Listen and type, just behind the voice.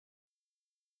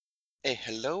Hey,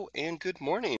 hello and good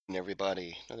morning,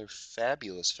 everybody. Another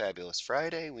fabulous, fabulous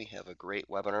Friday. We have a great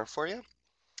webinar for you.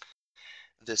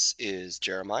 This is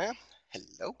Jeremiah.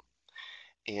 Hello.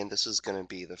 And this is going to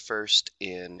be the first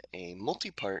in a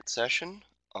multi-part session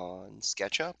on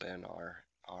SketchUp and our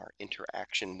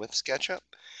interaction with SketchUp.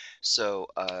 So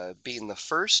being the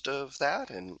first of that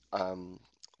and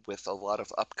with a lot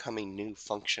of upcoming new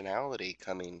functionality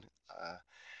coming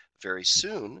very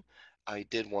soon, I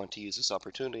did want to use this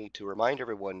opportunity to remind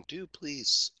everyone, do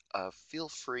please feel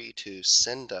free to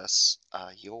send us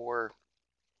your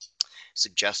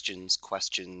suggestions,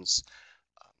 questions,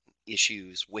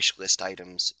 issues, wish list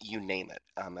items, you name it,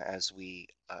 as we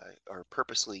are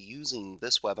purposely using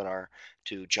this webinar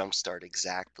to jumpstart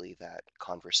exactly that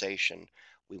conversation.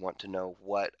 We want to know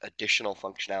what additional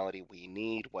functionality we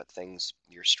need, what things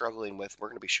you're struggling with. We're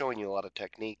going to be showing you a lot of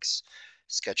techniques.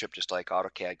 SketchUp, just like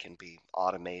AutoCAD, can be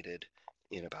automated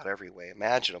in about every way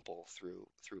imaginable through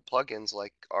plugins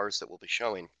like ours that we'll be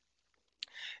showing.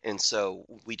 And so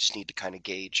we just need to kind of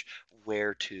gauge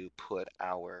where to put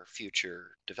our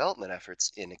future development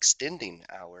efforts in extending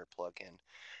our plugin,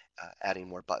 adding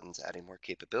more buttons, adding more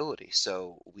capability.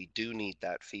 So we do need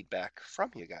that feedback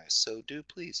from you guys. So do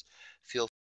please feel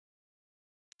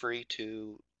free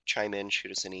to chime in,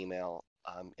 shoot us an email,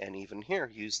 and even here,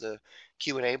 use the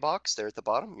Q&A box there at the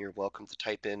bottom. You're welcome to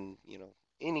type in,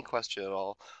 any question at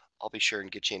all. I'll be sure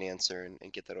and get you an answer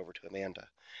and get that over to Amanda.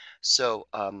 So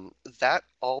that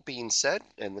all being said,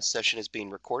 and this session is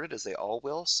being recorded as they all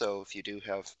will, so if you do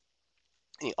have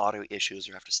any audio issues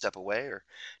or have to step away or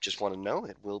just want to know,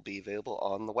 it will be available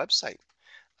on the website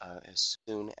as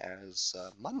soon as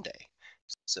Monday,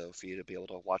 so for you to be able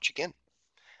to watch again.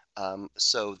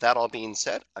 So that all being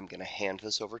said, I'm going to hand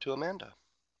this over to Amanda.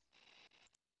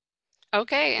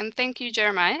 Okay, and thank you,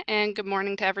 Jeremiah, and good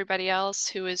morning to everybody else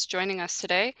who is joining us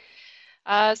today.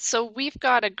 So we've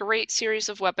got a great series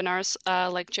of webinars,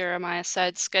 like Jeremiah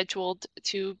said, scheduled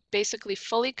to basically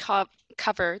fully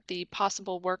cover the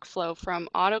possible workflow from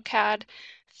AutoCAD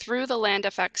through the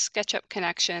LandFX SketchUp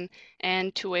connection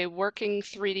and to a working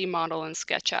 3D model in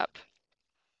SketchUp.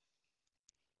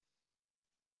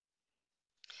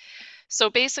 So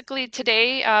basically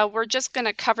today we're just going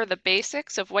to cover the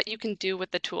basics of what you can do with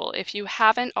the tool. If you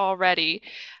haven't already,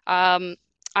 I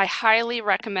highly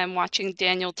recommend watching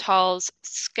Daniel Tal's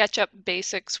SketchUp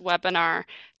Basics webinar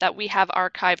that we have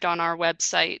archived on our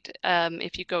website.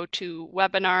 If you go to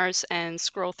webinars and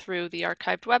scroll through the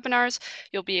archived webinars,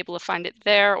 you'll be able to find it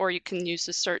there, or you can use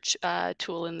the search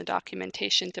tool in the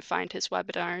documentation to find his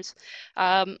webinars.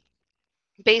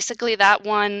 Basically, that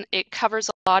one, it covers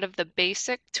a lot of the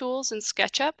basic tools in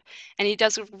SketchUp, and he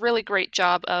does a really great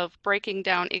job of breaking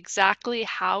down exactly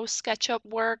how SketchUp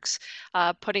works,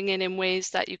 putting it in ways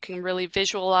that you can really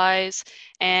visualize,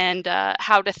 and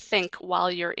how to think while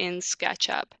you're in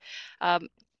SketchUp.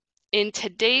 In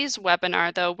today's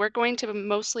webinar, though, we're going to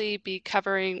mostly be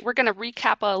we're going to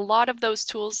recap a lot of those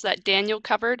tools that Daniel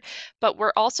covered, but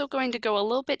we're also going to go a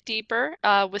little bit deeper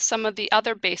with some of the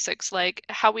other basics, like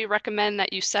how we recommend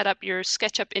that you set up your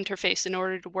SketchUp interface in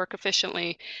order to work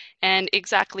efficiently, and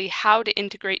exactly how to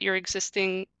integrate your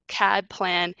existing CAD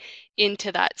plan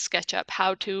into that SketchUp,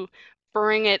 how to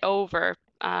bring it over.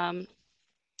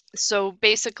 So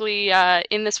basically,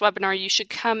 in this webinar, you should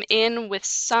come in with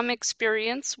some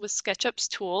experience with SketchUp's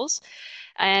tools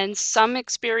and some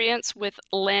experience with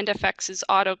LandFX's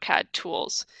AutoCAD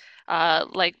tools,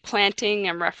 like planting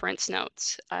and reference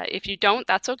notes. If you don't,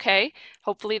 that's okay.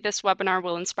 Hopefully this webinar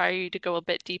will inspire you to go a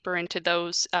bit deeper into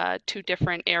those two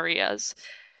different areas.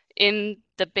 In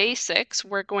the basics,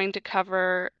 we're going to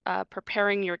cover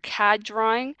preparing your CAD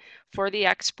drawing for the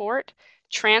export,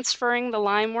 transferring the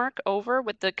line work over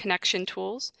with the connection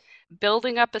tools,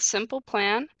 building up a simple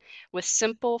plan with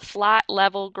simple flat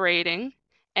level grading,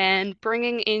 and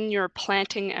bringing in your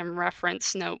planting and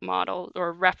reference note model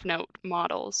or ref note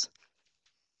models,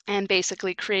 and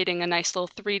basically creating a nice little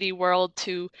 3D world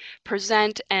to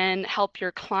present and help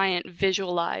your client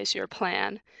visualize your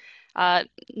plan.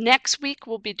 Next week,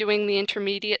 we'll be doing the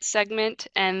intermediate segment,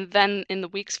 and then in the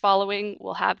weeks following,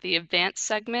 we'll have the advanced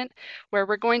segment, where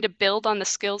we're going to build on the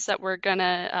skills that we're going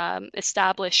to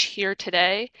establish here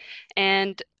today,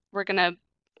 and we're going to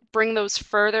bring those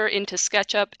further into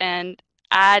SketchUp and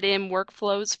add in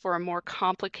workflows for a more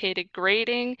complicated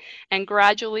grading, and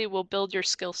gradually we'll build your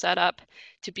skill set up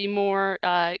to be more,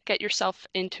 get yourself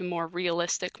into more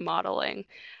realistic modeling.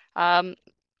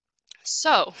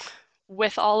 So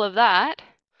with all of that,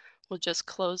 we'll just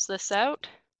close this out.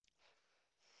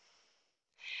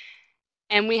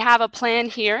 And we have a plan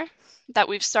here that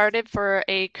we've started for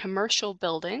a commercial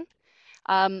building.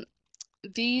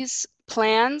 these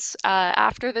plans,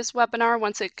 after this webinar,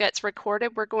 once it gets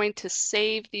recorded, we're going to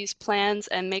save these plans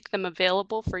and make them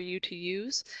available for you to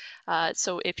use.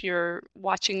 So if you're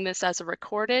watching this as a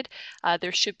recorded,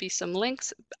 there should be some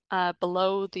links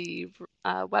below the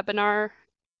webinar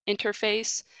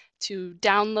interface to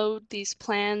download these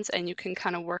plans, and you can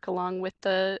kind of work along with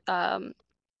the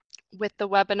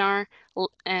webinar.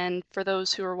 And for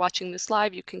those who are watching this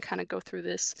live, you can kind of go through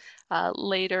this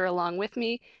later along with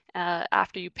me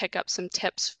after you pick up some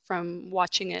tips from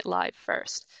watching it live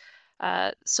first.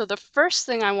 So the first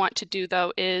thing I want to do,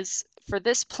 though, is for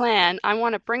this plan, I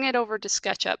want to bring it over to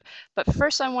SketchUp, but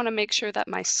first I want to make sure that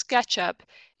my SketchUp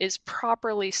is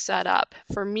properly set up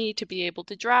for me to be able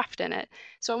to draft in it.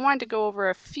 So I wanted to go over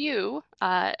a few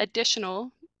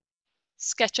additional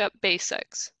SketchUp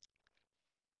basics.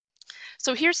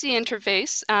 So here's the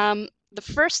interface. The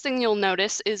first thing you'll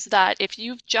notice is that if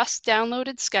you've just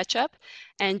downloaded SketchUp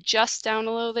and just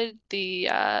downloaded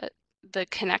the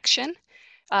connection,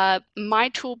 my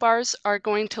toolbars are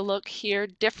going to look here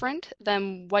different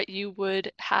than what you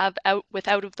would have with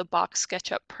out-of-the-box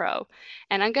SketchUp Pro.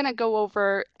 And I'm going to go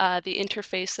over the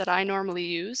interface that I normally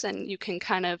use, and you can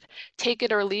kind of take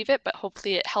it or leave it, but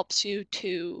hopefully it helps you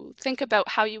to think about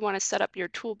how you want to set up your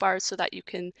toolbars so that you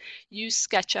can use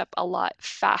SketchUp a lot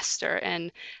faster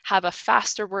and have a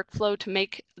faster workflow to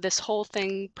make this whole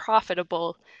thing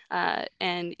profitable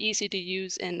and easy to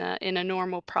use in a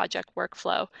normal project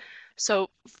workflow.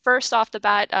 So first off the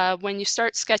bat, when you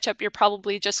start SketchUp, you're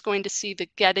probably just going to see the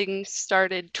Getting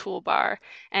Started toolbar.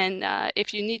 And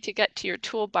if you need to get to your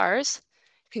toolbars,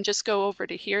 you can just go over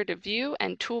to here to View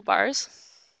and Toolbars.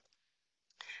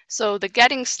 So the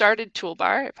Getting Started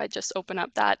toolbar, if I just open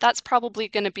up that, that's probably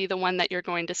going to be the one that you're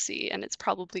going to see. And it's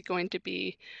probably going to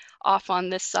be off on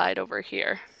this side over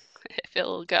here, if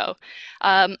it'll go.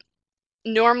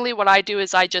 Normally what I do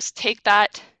is I just take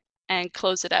that and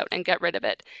close it out and get rid of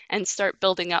it and start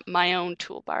building up my own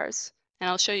toolbars. And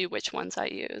I'll show you which ones I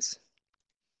use.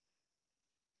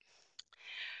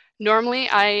 Normally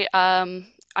I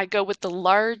go with the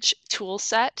large tool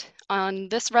set. On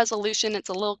this resolution it's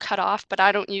a little cut off, but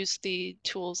I don't use the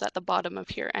tools at the bottom of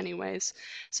here anyways.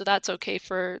 So that's okay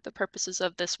for the purposes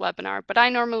of this webinar. But I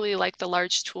normally like the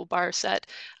large toolbar set.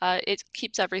 It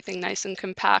keeps everything nice and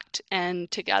compact and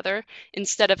together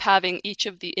instead of having each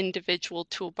of the individual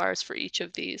toolbars for each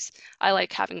of these. I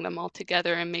like having them all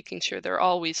together and making sure they're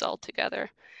always all together.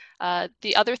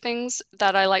 The other things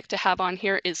that I like to have on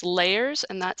here is layers,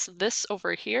 and that's this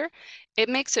over here. It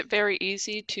makes it very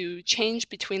easy to change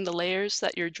between the layers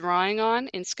that you're drawing on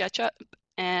in SketchUp,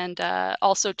 and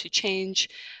also to change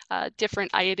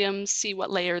different items, see what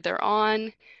layer they're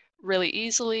on really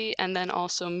easily, and then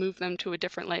also move them to a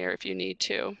different layer if you need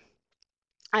to.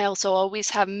 I also always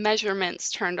have measurements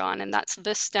turned on, and that's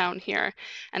this down here.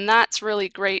 And that's really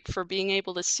great for being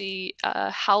able to see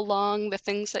how long the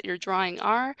things that you're drawing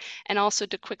are, and also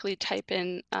to quickly type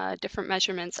in different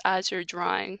measurements as you're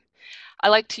drawing. I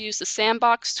like to use the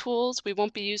sandbox tools. We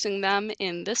won't be using them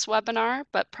in this webinar,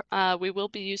 but we will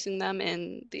be using them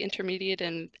in the intermediate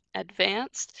and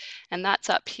advanced, and that's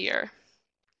up here.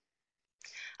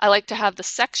 I like to have the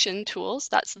section tools.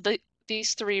 That's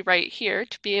these three right here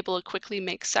to be able to quickly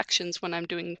make sections when I'm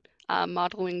doing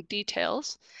modeling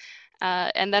details.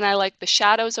 And then I like the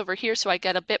shadows over here, so I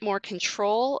get a bit more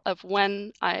control of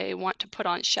when I want to put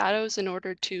on shadows in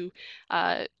order to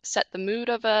set the mood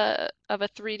of a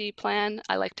 3D plan.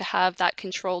 I like to have that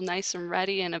control nice and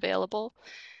ready and available.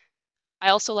 I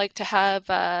also like to have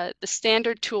the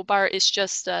standard toolbar is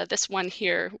just this one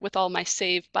here with all my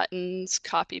save buttons,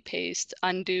 copy, paste,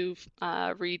 undo,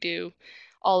 redo.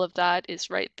 All of that is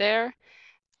right there.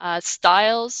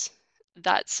 Styles,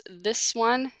 that's this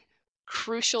one.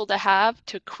 Crucial to have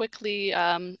to quickly,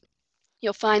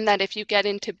 you'll find that if you get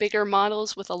into bigger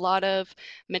models with a lot of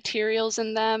materials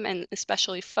in them, and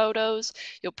especially photos,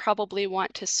 you'll probably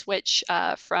want to switch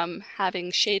from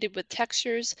having shaded with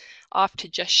textures off to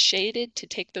just shaded to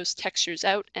take those textures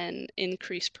out and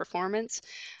increase performance.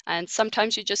 And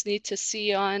sometimes you just need to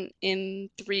see in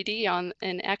 3D on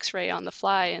an X-ray on the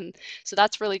fly, and so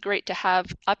that's really great to have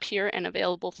up here and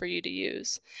available for you to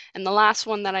use. And the last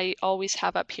one that I always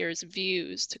have up here is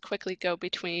views, to quickly go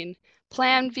between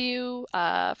plan view,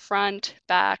 front,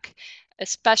 back,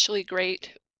 especially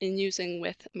great in using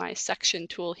with my section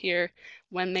tool here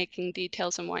when making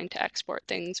details and wanting to export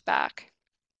things back.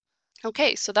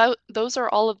 Okay, so those are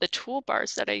all of the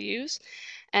toolbars that I use.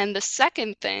 And the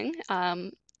second thing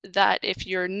that if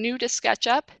you're new to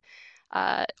SketchUp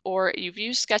or you've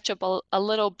used SketchUp a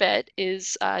little bit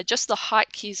is just the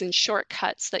hotkeys and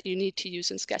shortcuts that you need to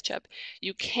use in SketchUp.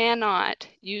 You cannot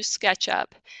use SketchUp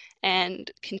and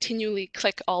continually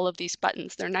click all of these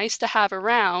buttons. They're nice to have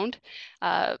around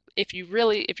if you're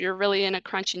really in a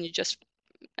crunch and you just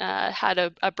had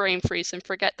a brain freeze and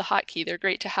forget the hotkey. They're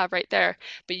great to have right there,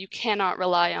 but you cannot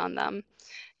rely on them.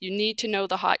 You need to know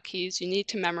the hotkeys, you need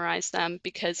to memorize them,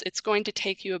 because it's going to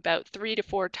take you about 3 to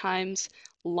 4 times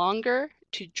longer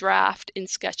to draft in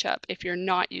SketchUp if you're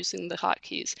not using the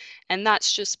hotkeys. And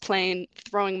that's just plain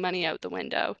throwing money out the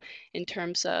window in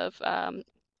terms of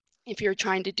if you're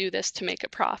trying to do this to make a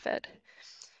profit.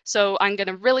 So I'm going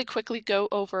to really quickly go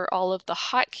over all of the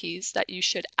hotkeys that you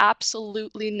should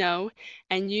absolutely know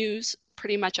and use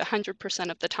pretty much 100%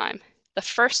 of the time. The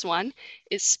first one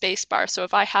is spacebar. So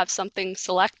if I have something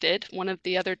selected, one of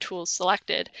the other tools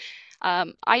selected,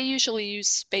 I usually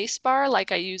use spacebar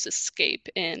like I use escape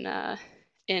in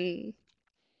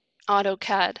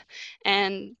AutoCAD.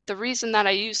 And the reason that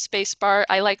I use spacebar,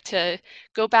 I like to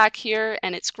go back here,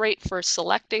 and it's great for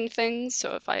selecting things.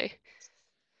 So if I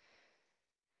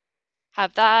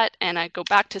have that and I go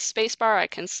back to spacebar, I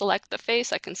can select the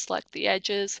face, I can select the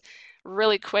edges,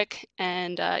 really quick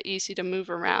and easy to move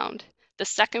around. The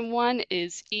second one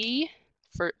is E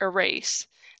for erase.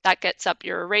 That gets up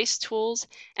your erase tools,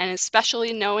 and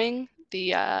especially knowing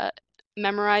the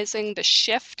memorizing the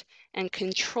shift and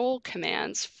control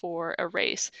commands for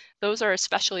erase. Those are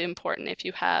especially important if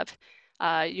you have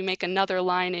you make another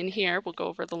line in here. We'll go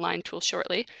over the line tool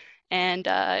shortly. And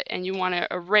you want to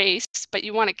erase, but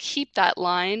you want to keep that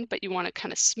line, but you want to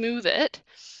kind of smooth it.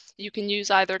 You can use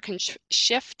either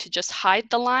Shift to just hide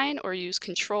the line, or use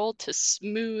Control to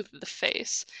smooth the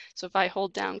face. So if I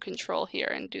hold down Control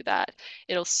here and do that,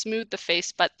 it'll smooth the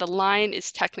face, but the line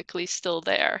is technically still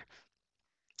there.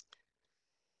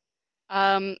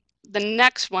 The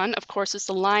next one, of course, is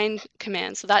the line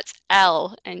command. So that's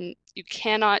L, and you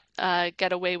cannot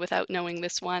get away without knowing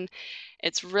this one.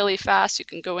 It's really fast. You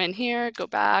can go in here, go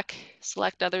back,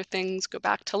 select other things, go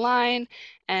back to line,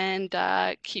 and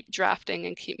keep drafting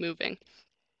and keep moving.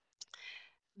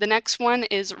 The next one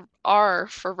is R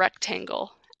for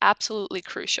rectangle. Absolutely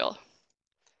crucial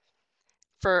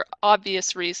for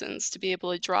obvious reasons, to be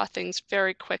able to draw things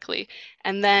very quickly.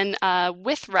 And then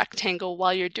with rectangle,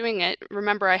 while you're doing it,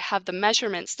 remember I have the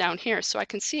measurements down here, so I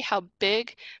can see how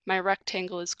big my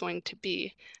rectangle is going to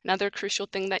be. Another crucial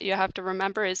thing that you have to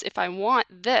remember is if I want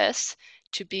this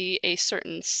to be a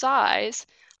certain size,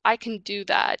 I can do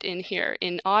that in here.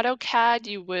 In AutoCAD,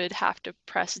 you would have to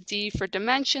press D for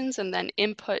dimensions and then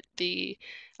input the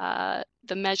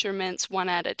measurements one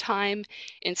at a time.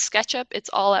 In SketchUp, it's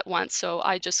all at once, so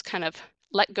I just kind of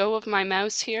let go of my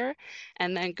mouse here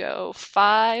and then go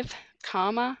 5,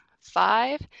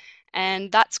 5,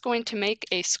 and that's going to make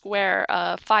a square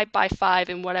 5 by 5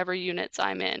 in whatever units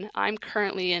I'm in. I'm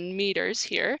currently in meters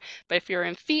here, but if you're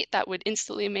in feet, that would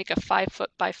instantly make a 5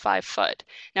 foot by 5 foot.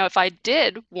 Now, if I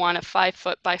did want a 5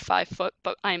 foot by 5 foot,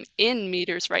 but I'm in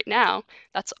meters right now,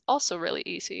 that's also really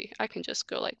easy. I can just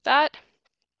go like that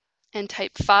and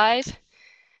type 5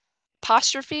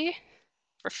 apostrophe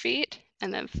for feet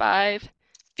and then 5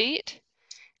 feet,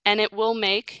 and it will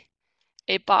make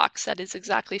a box that is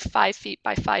exactly 5 feet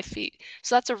by 5 feet.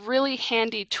 So that's a really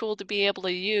handy tool to be able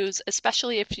to use,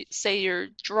 especially if you say you're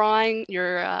drawing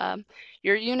your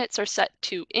units are set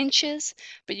to inches,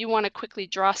 but you want to quickly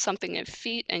draw something in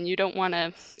feet and you don't want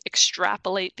to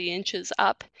extrapolate the inches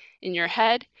up in your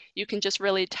head. You can just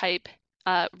really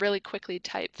quickly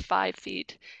type 5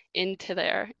 feet into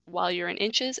there while you're in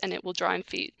inches, and it will draw in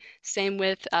feet. Same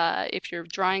with if you're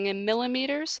drawing in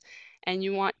millimeters and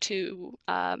you want to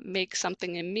make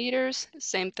something in meters,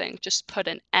 same thing, just put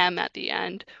an M at the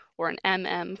end, or an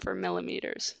MM for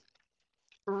millimeters.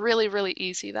 Really, really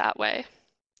easy that way.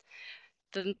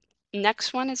 The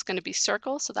next one is going to be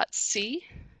circle, so that's C.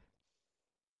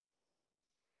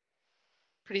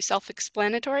 Pretty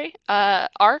self-explanatory.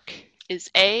 Arc is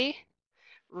A.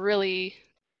 Really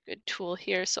good tool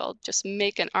here, so I'll just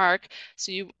make an arc.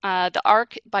 So the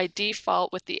arc by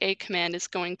default with the A command is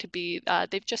going to be,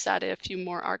 they've just added a few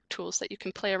more arc tools that you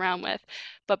can play around with,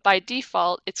 but by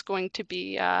default it's going to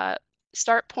be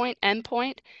start point, end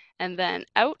point, and then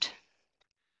out,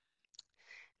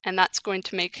 and that's going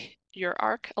to make your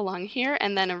arc along here.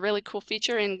 And then a really cool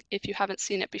feature, and if you haven't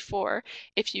seen it before,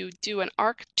 if you do an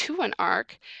arc to an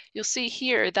arc, you'll see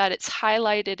here that it's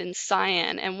highlighted in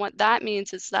cyan, and what that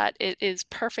means is that it's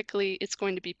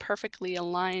going to be perfectly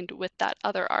aligned with that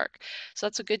other arc. So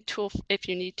that's a good tool if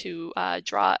you need to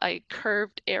draw a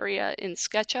curved area in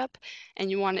SketchUp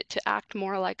and you want it to act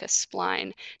more like a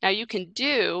spline. Now you can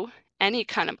do any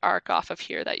kind of arc off of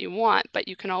here that you want, but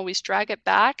you can always drag it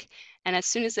back, and as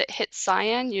soon as it hits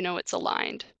cyan, you know it's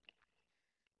aligned.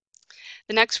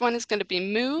 The next one is going to be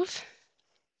move.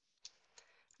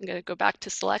 I'm going to go back to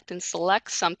select and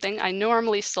select something. I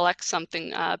normally select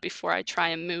something before I try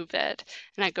and move it.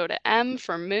 And I go to M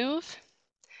for move.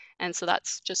 And so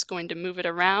that's just going to move it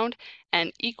around.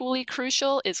 And equally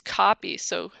crucial is copy.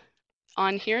 So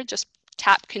on here, just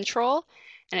tap Control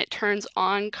and it turns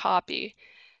on copy.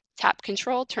 Tap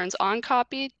Control turns on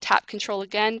copy. Tap Control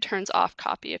again turns off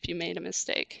copy if you made a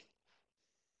mistake.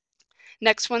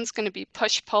 Next one's going to be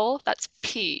push pull. That's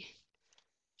P.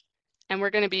 And we're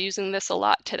going to be using this a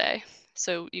lot today.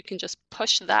 So you can just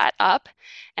push that up.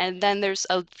 And then there's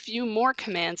a few more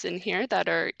commands in here that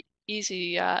are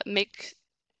easy,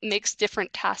 makes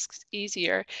different tasks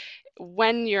easier.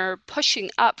 When you're pushing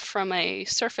up from a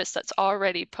surface that's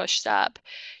already pushed up,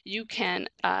 you can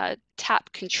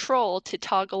tap Control to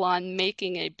toggle on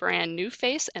making a brand new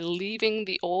face and leaving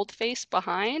the old face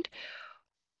behind,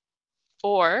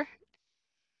 or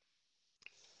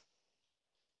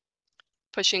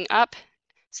pushing up.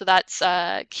 So that's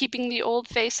keeping the old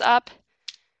face up,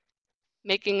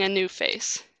 making a new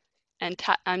face. And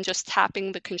I'm just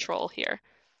tapping the Control here.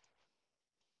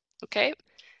 Okay,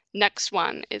 next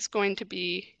one is going to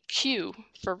be Q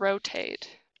for rotate.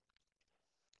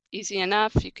 Easy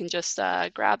enough, you can just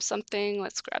grab something.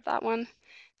 Let's grab that one.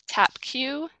 Tap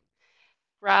Q,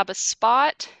 grab a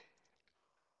spot,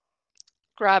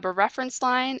 grab a reference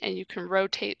line, and you can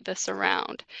rotate this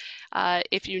around.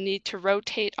 If you need to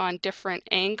rotate on different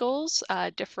angles,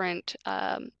 either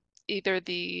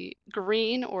the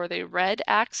green or the red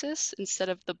axis instead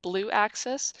of the blue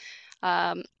axis,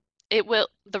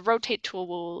 the rotate tool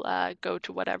will go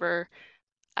to whatever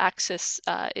axis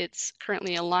it's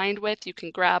currently aligned with. You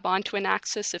can grab onto an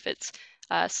axis if it's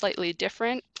slightly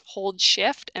different, hold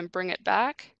Shift and bring it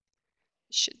back.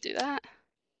 It should do that.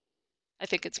 I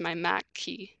think it's my Mac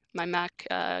key, my Mac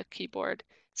keyboard.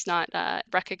 It's not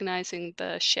recognizing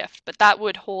the shift, but that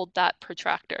would hold that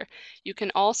protractor. You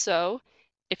can also,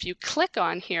 if you click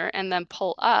on here and then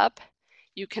pull up,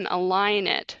 you can align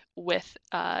it with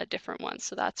different ones.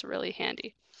 So that's really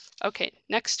handy. Okay,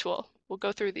 next tool. We'll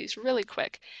go through these really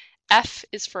quick. F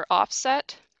is for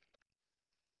offset.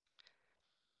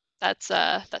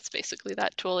 That's basically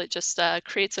that tool. It just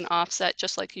creates an offset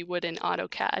just like you would in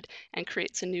AutoCAD and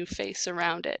creates a new face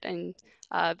around it, and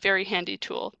very handy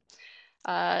tool.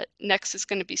 Next is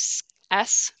going to be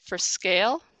S for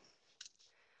scale.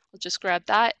 We'll just grab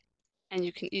that and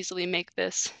you can easily make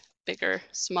this bigger,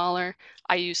 smaller.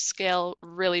 I use scale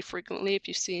really frequently. If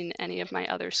you've seen any of my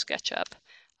other SketchUp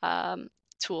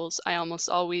tools, I almost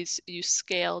always use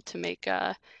scale to make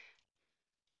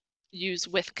use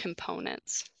with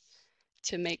components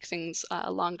to make things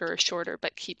longer or shorter,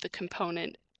 but keep the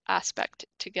component aspect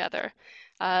together.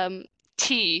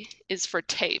 T is for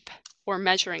tape or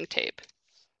measuring tape.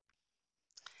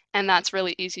 And that's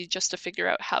really easy just to figure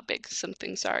out how big some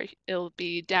things are. It'll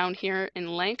be down here in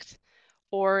length,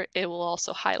 or it will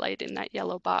also highlight in that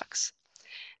yellow box.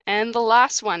 And the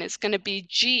last one is going to be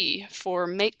G for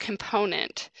make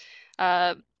component.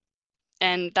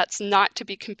 And that's not to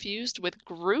be confused with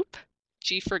group.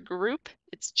 G for group,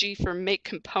 it's G for make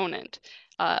component,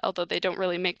 although they don't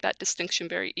really make that distinction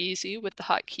very easy with the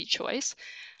hotkey choice.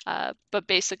 But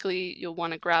basically, you'll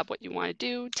want to grab what you want to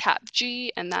do, tap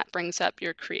G, and that brings up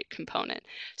your create component.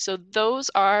 So those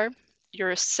are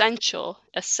your essential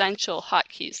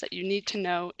hotkeys that you need to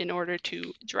know in order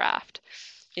to draft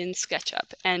in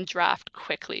SketchUp and draft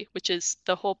quickly, which is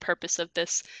the whole purpose of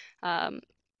this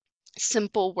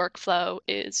simple workflow.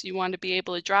 Is you want to be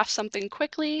able to draft something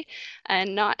quickly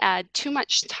and not add too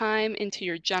much time into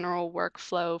your general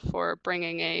workflow for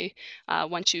bringing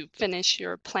once you finish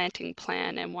your planting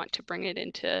plan and want to bring it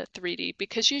into 3D,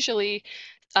 because usually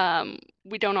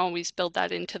we don't always build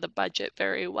that into the budget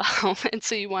very well. And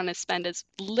so you want to spend as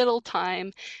little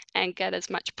time and get as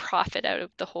much profit out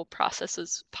of the whole process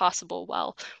as possible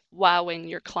while wowing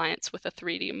your clients with a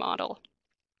 3D model.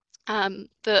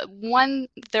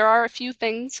 There are a few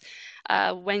things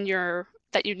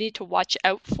that you need to watch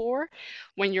out for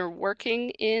when you're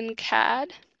working in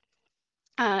CAD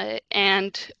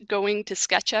and going to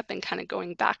SketchUp and kind of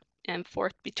going back and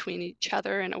forth between each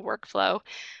other in a workflow.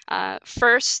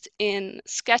 First, in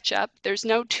SketchUp, there's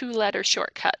no two-letter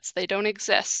shortcuts. They don't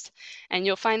exist. And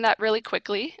you'll find that really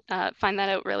quickly,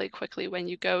 out really quickly when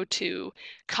you go to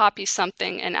copy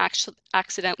something and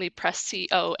accidentally press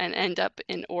CO and end up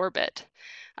in orbit.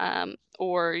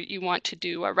 Or you want to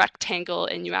do a rectangle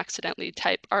and you accidentally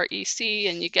type REC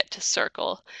and you get to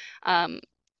circle.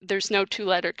 There's no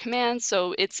two-letter command,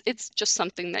 so it's just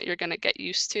something that you're going to get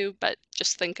used to, but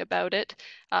just think about it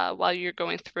while you're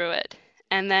going through it.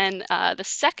 And then the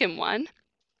second one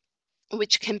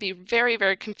which can be very,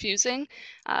 very confusing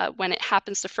when it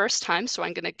happens the first time. So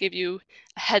I'm going to give you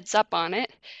a heads up on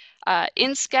it.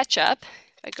 In SketchUp,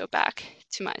 if I go back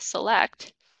to my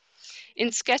select, in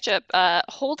SketchUp,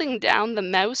 holding down the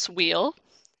mouse wheel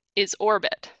is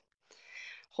orbit.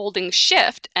 Holding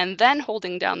shift and then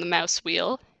holding down the mouse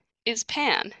wheel is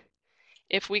pan.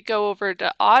 If we go over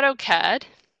to AutoCAD,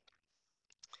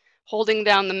 holding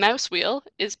down the mouse wheel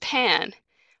is pan.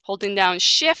 Holding down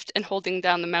shift and holding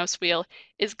down the mouse wheel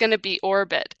is going to be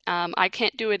orbit. I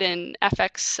can't do it in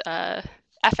FXCAD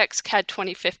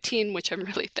 2015, which I'm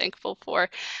really thankful for.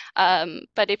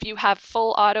 But if you have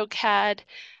full AutoCAD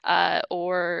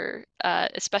or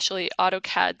especially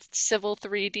AutoCAD Civil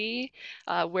 3D,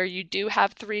 where you do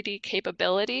have 3D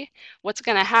capability, what's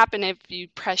going to happen if you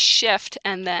press shift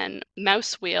and then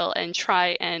mouse wheel and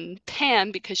try and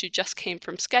pan because you just came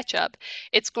from SketchUp,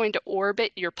 it's going to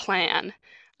orbit your plan.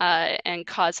 And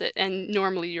cause it, and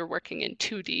normally you're working in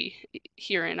 2D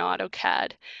here in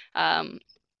AutoCAD.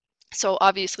 So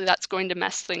obviously that's going to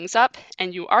mess things up,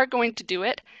 and you are going to do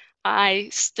it. I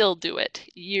still do it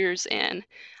years in.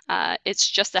 It's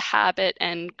just a habit,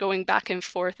 and going back and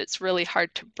forth, it's really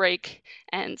hard to break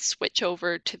and switch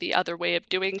over to the other way of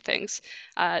doing things.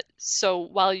 So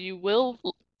while you will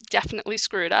definitely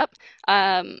screw it up,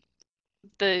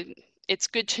 it's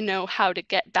good to know how to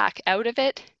get back out of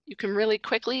it. You can really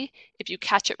quickly, if you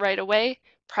catch it right away,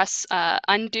 press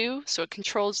undo, so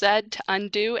Control Z to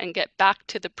undo and get back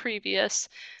to the previous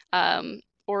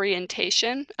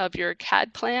orientation of your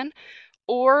CAD plan.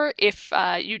 Or if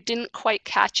you didn't quite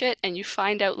catch it and you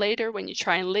find out later when you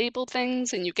try and label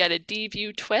things and you get a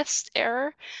D-view twist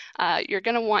error, you're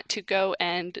going to want to go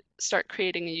and start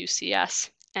creating a UCS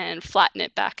and flatten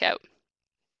it back out.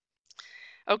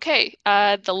 Okay,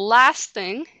 the last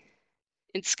thing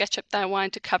in SketchUp that I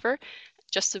wanted to cover,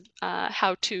 just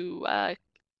how to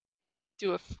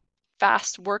do a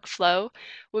fast workflow,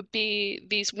 would be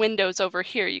these windows over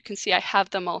here. You can see I have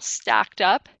them all stacked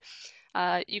up.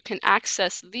 You can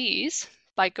access these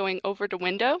by going over to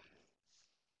Window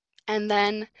and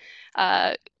then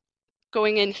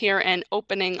going in here and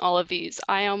opening all of these.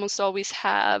 I almost always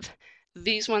have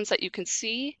these ones that you can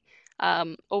see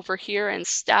over here and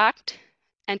stacked.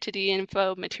 Entity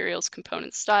info, materials,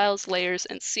 components, styles, layers,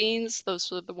 and scenes. Those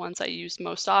are the ones I use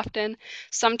most often.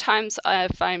 Sometimes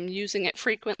if I'm using it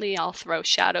frequently, I'll throw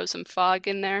shadows and fog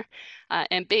in there.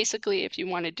 And basically, if you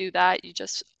want to do that, you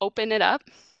just open it up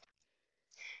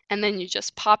and then you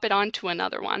just pop it onto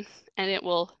another one and it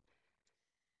will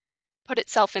put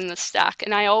itself in the stack.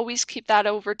 And I always keep that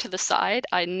over to the side.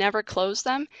 I never close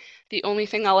them. The only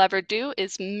thing I'll ever do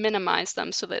is minimize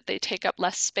them so that they take up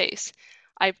less space.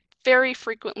 I very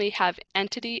frequently have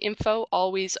entity info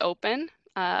always open.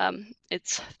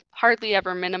 It's hardly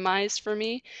ever minimized for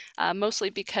me,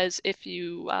 mostly because if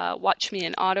you watch me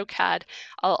in AutoCAD,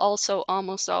 I'll also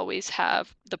almost always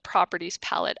have the properties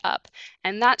palette up.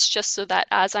 And that's just so that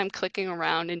as I'm clicking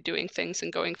around and doing things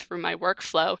and going through my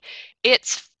workflow,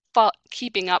 it's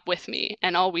keeping up with me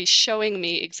and always showing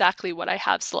me exactly what I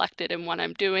have selected and what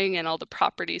I'm doing and all the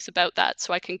properties about that.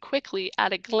 So I can quickly,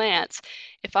 at a glance,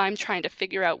 if I'm trying to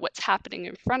figure out what's happening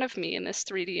in front of me in this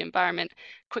 3D environment,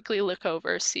 quickly look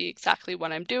over, see exactly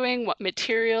what I'm doing, what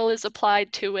material is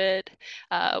applied to it,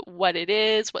 what it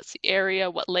is, what's the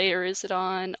area, what layer is it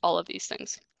on, all of these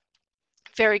things.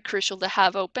 Very crucial to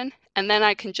have open. And then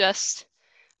I can just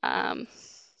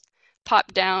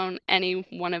pop down any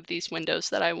one of these windows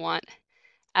that I want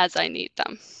as I need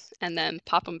them, and then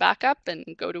pop them back up and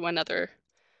go to another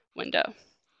window.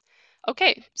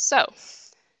 Okay, so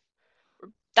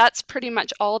that's pretty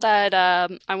much all that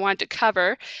I wanted to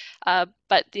cover,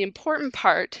 but the important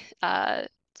part, the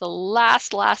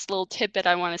last little tidbit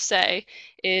I want to say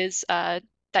is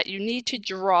that you need to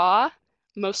draw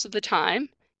most of the time,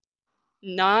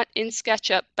 not in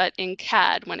SketchUp, but in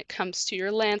CAD when it comes to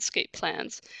your landscape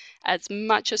plans. As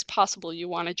much as possible, you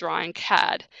want to draw in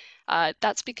CAD.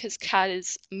 That's because CAD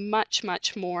is much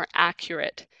more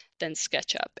accurate than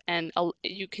SketchUp, and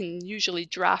you can usually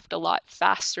draft a lot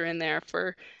faster in there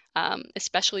for,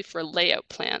 especially for layout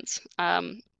plans.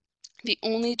 The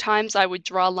only times I would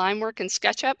draw line work in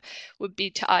SketchUp would be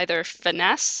to either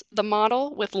finesse the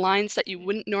model with lines that you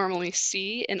wouldn't normally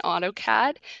see in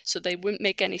AutoCAD, so they wouldn't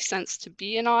make any sense to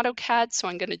be in AutoCAD, so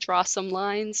I'm going to draw some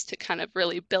lines to kind of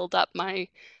really build up my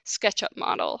SketchUp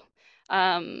model.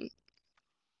 I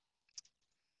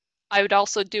would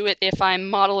also do it if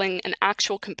I'm modeling an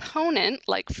actual component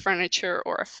like furniture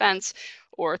or a fence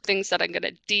or things that I'm going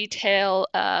to detail,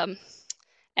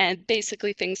 and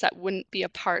basically things that wouldn't be a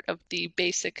part of the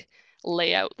basic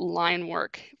layout line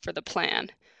work for the plan.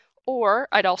 Or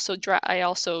I also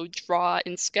draw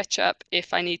in SketchUp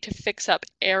if I need to fix up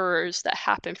errors that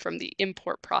happen from the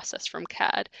import process from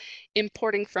CAD.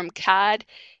 Importing from CAD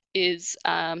is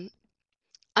an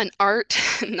art,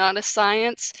 not a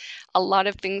science. A lot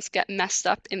of things get messed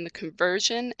up in the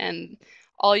conversion, and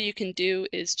all you can do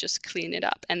is just clean it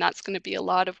up. And that's going to be a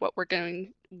lot of what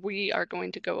we are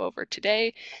going to go over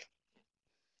today.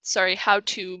 Sorry, how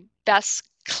to best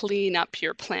clean up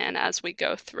your plan as we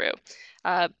go through.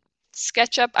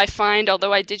 SketchUp, I find,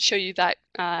 although I did show you that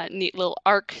neat little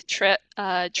arc trick,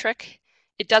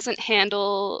 it doesn't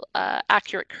handle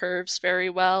accurate curves very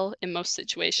well in most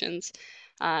situations.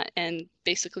 And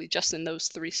basically just in those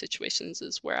 3 situations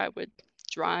is where I would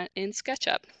draw in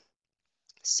SketchUp.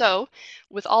 So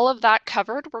with all of that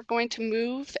covered, we're going to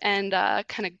move and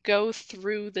kind of go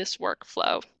through this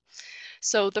workflow.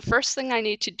 So the first thing I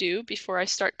need to do before I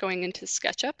start going into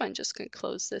SketchUp, I'm just going to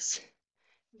close this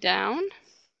down.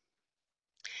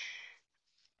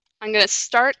 I'm going to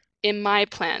start in my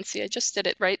plan. See, I just did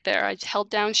it right there. I held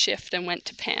down Shift and went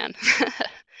to pan.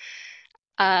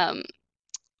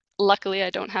 Luckily, I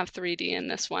don't have 3D in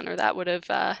this one, or that would have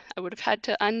I would have had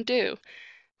to undo.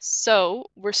 So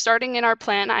we're starting in our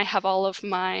plan. I have all of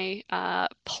my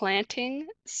planting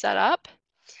set up,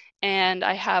 and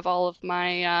I have all of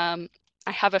my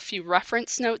I have a few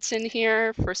reference notes in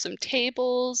here for some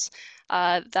tables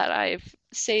that I've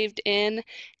saved in.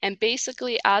 And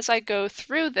basically, as I go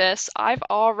through this, I've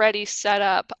already set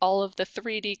up all of the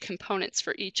 3D components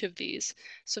for each of these.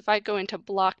 So if I go into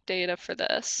block data for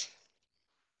this,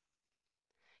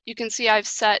 you can see I've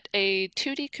set a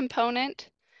 2D component,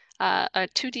 a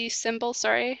 2D symbol,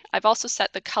 sorry. I've also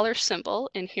set the color symbol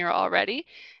in here already.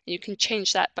 You can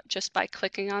change that just by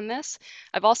clicking on this.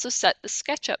 I've also set the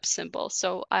SketchUp symbol.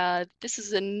 So this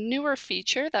is a newer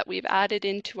feature that we've added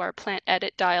into our plant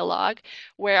edit dialog,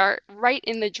 where right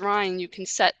in the drawing you can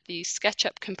set the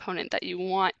SketchUp component that you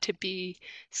want to be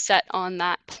set on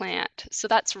that plant. So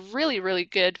that's really, really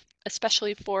good,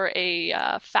 especially for a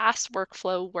fast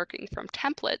workflow working from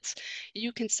templates.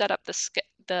 You can set up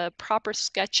the proper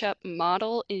SketchUp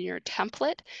model in your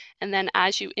template, and then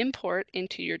as you import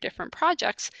into your different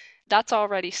projects, that's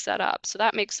already set up. So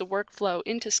that makes the workflow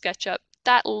into SketchUp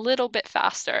that little bit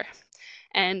faster.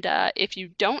 And if you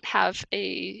don't have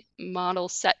a model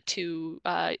set to,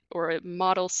 or a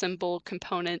model symbol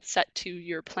component set to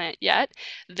your plant yet,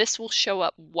 this will show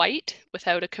up white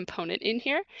without a component in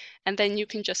here. And then you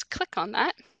can just click on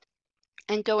that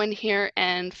and go in here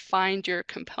and find your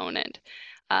component.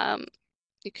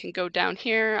 You can go down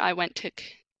here. I went to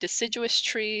deciduous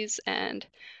trees and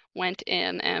went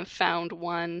in and found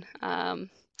one.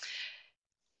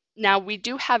 Now we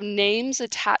do have names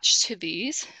attached to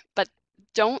these, but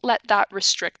don't let that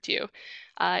restrict you.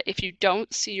 If you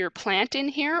don't see your plant in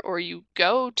here, or you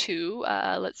go to,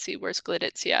 let's see, where's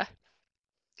Glitizia?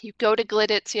 You go to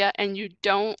Glitizia and you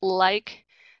don't like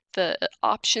the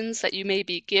options that you may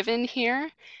be given here,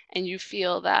 and you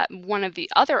feel that one of the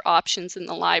other options in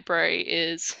the library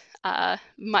is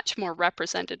much more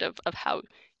representative of how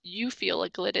you feel a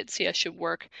Glitizia should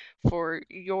work for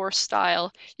your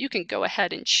style, you can go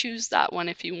ahead and choose that one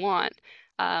if you want.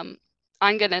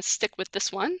 I'm going to stick with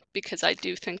this one because I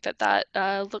do think that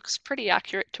that looks pretty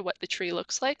accurate to what the tree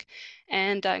looks like,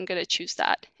 and I'm going to choose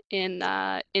that. In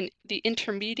the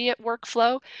intermediate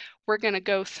workflow, we're going to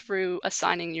go through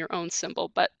assigning your own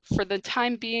symbol, but for the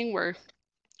time being, we're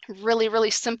really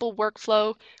simple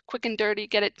workflow, quick and dirty,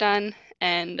 get it done,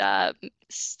 and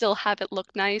still have it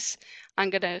look nice. I'm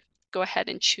going to go ahead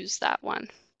and choose that one.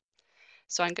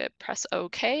 So I'm going to press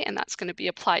OK, and that's going to be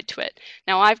applied to it.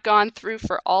 Now I've gone through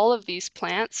for all of these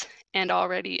plants and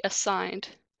already assigned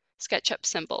SketchUp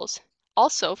symbols.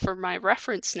 Also, for my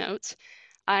reference notes,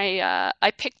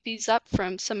 I picked these up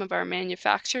from some of our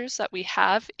manufacturers that we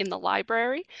have in the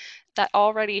library that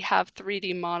already have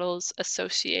 3D models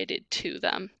associated to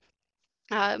them.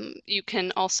 You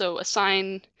can also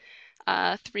assign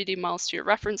 3D models to your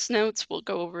reference notes. We'll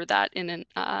go over that in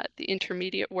the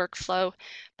intermediate workflow.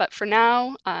 But for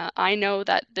now, I know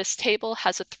that this table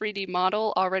has a 3D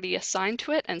model already assigned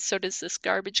to it, and so does this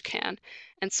garbage can.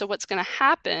 And so what's going to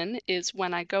happen is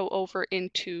when I go over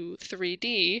into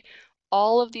 3D,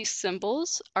 all of these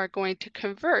symbols are going to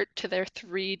convert to their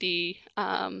 3D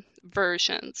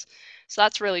versions. So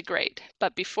that's really great.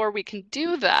 But before we can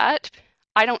do that,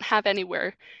 I don't have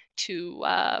anywhere to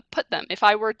put them. If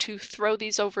I were to throw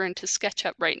these over into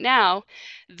SketchUp right now,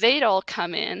 they'd all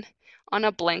come in on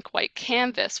a blank white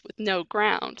canvas with no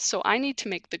ground. So I need to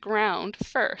make the ground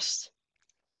first.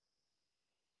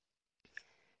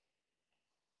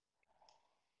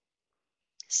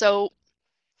 So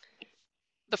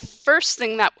the first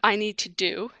thing that I need to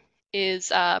do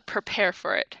is prepare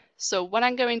for it. So what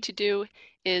I'm going to do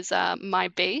is my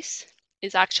base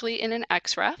is actually in an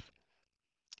XREF.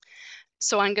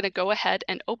 So I'm going to go ahead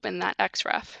and open that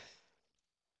XREF.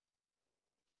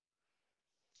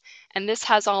 And this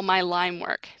has all my line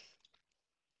work.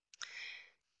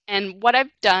 And what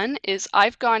I've done is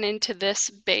I've gone into this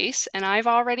base and I've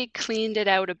already cleaned it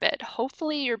out a bit.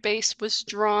 Hopefully your base was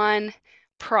drawn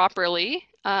properly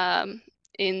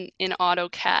in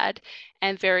AutoCAD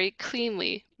and very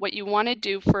cleanly. What you want to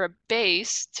do for a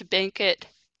base to make it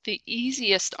the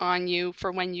easiest on you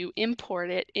for when you import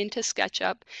it into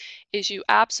SketchUp is you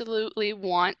absolutely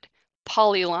want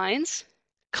polylines,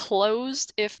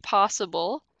 closed if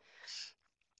possible.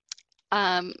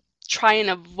 Try and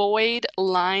avoid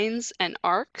lines and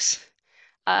arcs,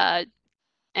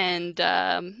 and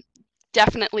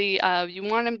definitely you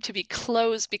want them to be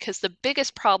closed, because the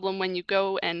biggest problem when you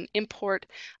go and import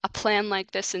a plan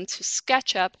like this into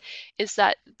SketchUp is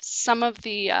that some of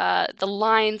the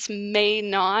lines may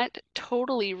not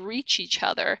totally reach each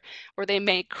other, or they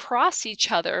may cross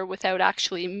each other without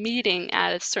actually meeting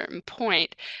at a certain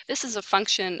point. This is a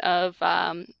function of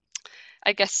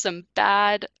I guess some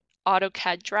bad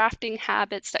AutoCAD drafting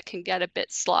habits that can get a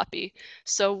bit sloppy.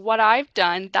 So what I've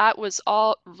done, that was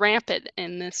all rampant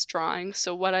in this drawing.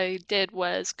 So what I did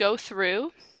was go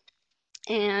through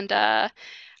and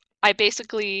I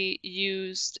basically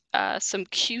used some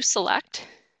Q-select.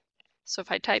 So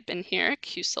if I type in here,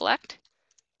 Q-select,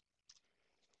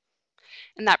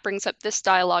 and that brings up this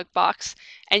dialog box,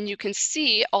 and you can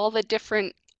see all the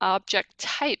different object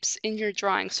types in your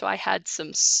drawing. So I had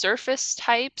some surface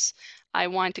types. I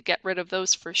wanted to get rid of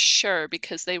those for sure,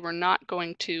 because they were not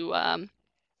going to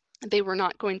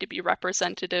be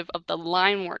representative of the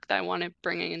line work that I want to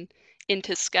bring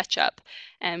into SketchUp,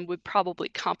 and would probably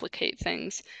complicate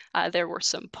things. There were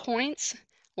some points.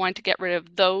 Wanted to get rid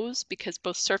of those because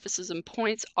both surfaces and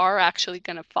points are actually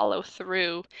going to follow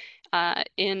through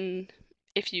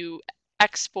if you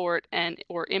export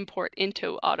or import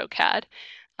into AutoCAD.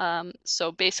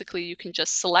 So basically you can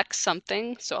just select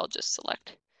something. So I'll just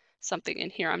select something in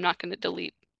here. I'm not going to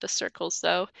delete the circles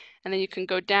though. And then you can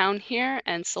go down here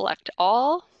and select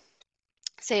all,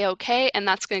 say OK, and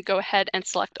that's going to go ahead and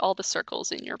select all the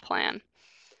circles in your plan.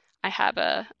 I have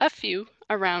a few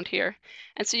around here.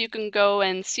 And so you can go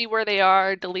and see where they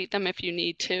are, delete them if you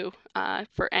need to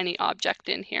for any object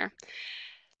in here.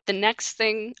 The next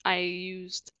thing I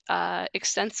used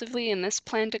extensively in this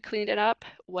plan to clean it up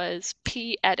was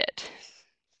P-edit.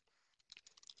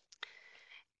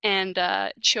 And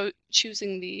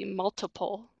choosing the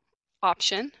multiple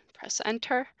option, press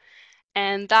enter,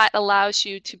 and that allows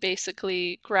you to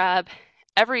basically grab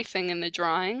everything in the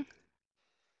drawing,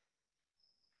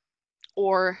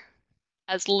 or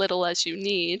as little as you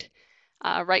need.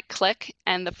 Right click,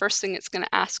 and the first thing it's going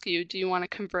to ask you, do you want to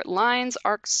convert lines,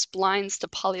 arcs, splines to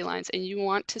polylines? And you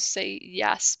want to say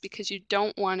yes, because you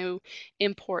don't want to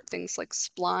import things like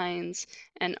splines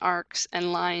and arcs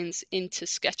and lines into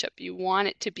SketchUp. You want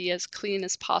it to be as clean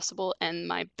as possible, and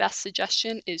my best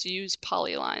suggestion is use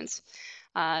polylines.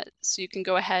 So you can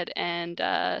go ahead and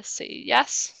say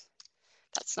yes.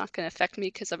 That's not going to affect me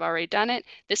because I've already done it.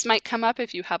 This might come up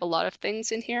if you have a lot of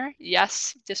things in here.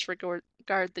 Yes, disregard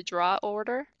the draw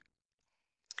order.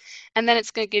 And then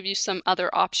it's going to give you some other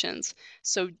options.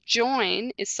 So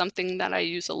join is something that I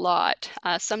use a lot.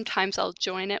 Sometimes I'll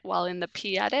join it while in the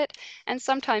P-edit, and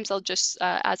sometimes I'll just,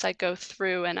 as I go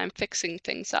through and I'm fixing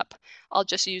things up, I'll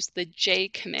just use the J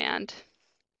command.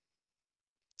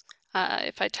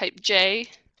 If I type J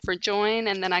for join,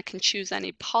 and then I can choose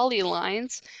any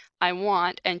polylines I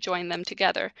want and join them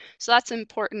together. So that's an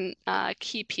important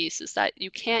key piece, is that you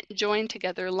can't join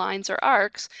together lines or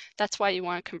arcs. That's why you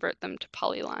want to convert them to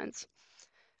polylines.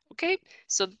 Okay,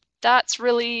 so that's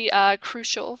really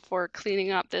crucial for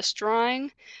cleaning up this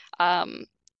drawing.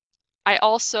 I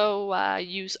also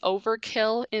use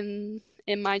overkill in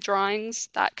my drawings.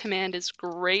 That command is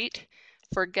great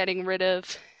for getting rid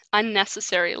of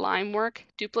unnecessary line work,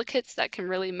 duplicates that can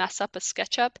really mess up a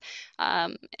SketchUp.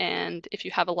 And if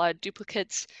you have a lot of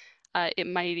duplicates, it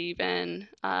might even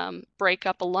break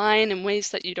up a line in ways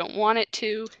that you don't want it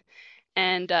to.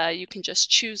 And you can just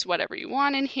choose whatever you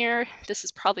want in here. This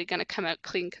is probably going to come out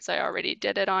clean because I already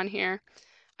did it on here.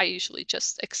 I usually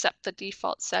just accept the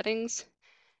default settings.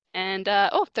 And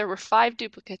oh, there were 5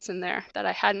 duplicates in there that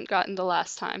I hadn't gotten the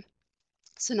last time.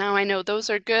 So now I know those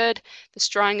are good. This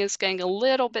drawing is getting a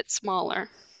little bit smaller.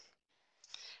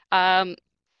 The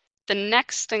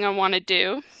next thing I want to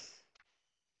do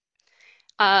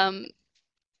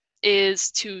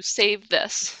is to save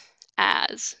this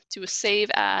as, do a save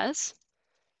as.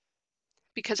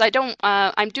 because I don't,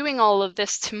 I'm doing all of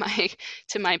this to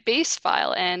my base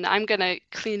file, and I'm gonna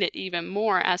clean it even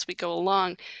more as we go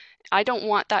along. I don't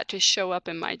want that to show up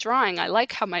in my drawing. I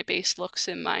like how my base looks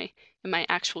in my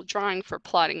actual drawing for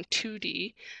plotting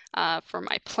 2D for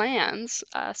my plans.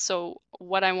 So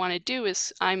what I want to do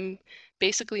is I'm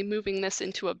basically moving this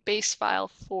into a base file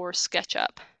for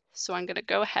SketchUp. So I'm going to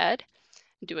go ahead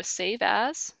and do a save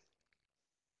as,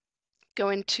 go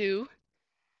into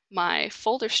my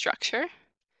folder structure.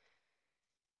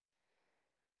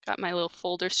 Got my little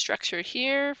folder structure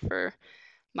here for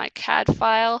my CAD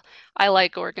file. I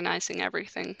like organizing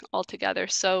everything all together.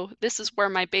 So this is where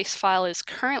my base file is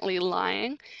currently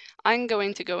lying. I'm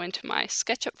going to go into my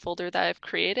SketchUp folder that I've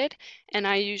created, and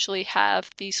I usually have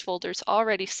these folders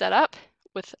already set up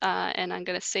with, and I'm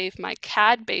going to save my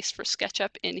CAD base for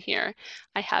SketchUp in here.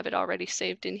 I have it already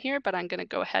saved in here, but I'm going to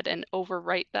go ahead and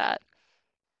overwrite that.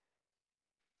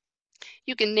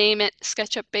 You can name it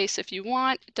SketchUp base if you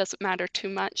want. It doesn't matter too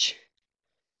much.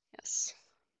 Yes.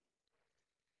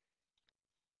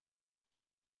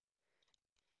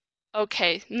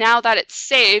 Okay, now that it's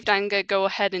saved, I'm going to go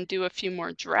ahead and do a few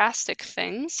more drastic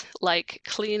things, like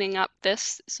cleaning up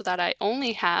this so that I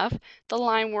only have the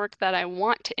line work that I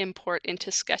want to import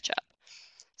into SketchUp.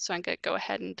 So I'm going to go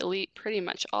ahead and delete pretty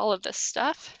much all of this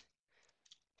stuff.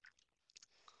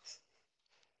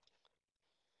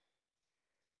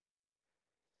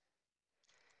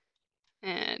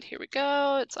 And here we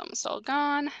go, it's almost all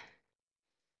gone.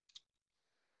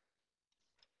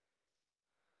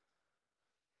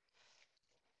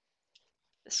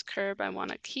 This curve I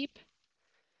want to keep.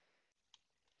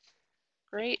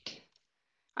 Great.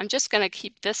 I'm just going to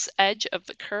keep this edge of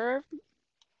the curve.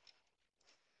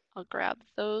 I'll grab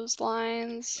those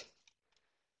lines.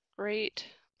 Great.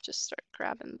 Just start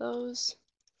grabbing those.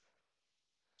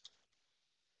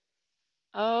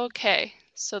 Okay,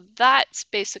 so that's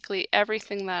basically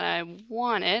everything that I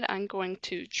wanted. I'm going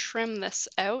to trim this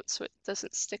out so it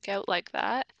doesn't stick out like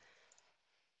that.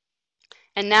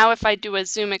 And now if I do a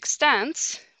zoom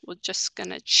extents, we're just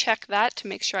going to check that to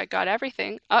make sure I got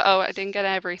everything. Uh-oh, I didn't get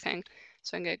everything.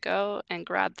 So I'm going to go and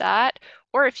grab that.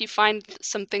 Or if you find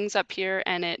some things up here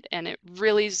and it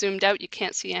really zoomed out, you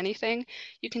can't see anything,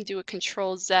 you can do a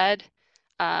Control Z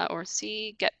or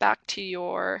C, get back to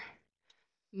your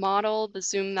model, the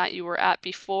zoom that you were at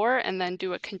before, and then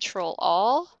do a Control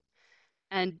All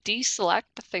and deselect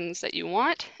the things that you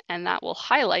want, and that will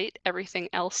highlight everything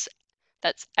else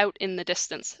that's out in the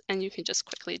distance, and you can just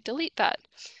quickly delete that.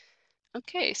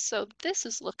 Okay, so this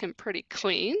is looking pretty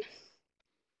clean.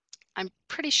 I'm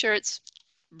pretty sure it's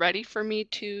ready for me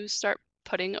to start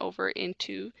putting over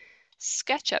into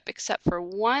SketchUp, except for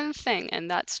one thing, and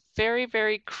that's very,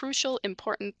 very crucial,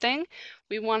 important thing.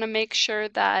 We want to make sure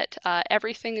that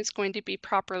everything is going to be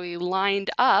properly lined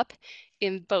up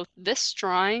in both this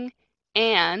drawing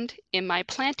and in my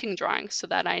planting drawing, so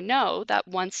that I know that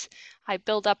once I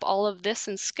build up all of this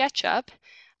in SketchUp,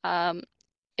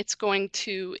 it's going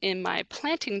to, in my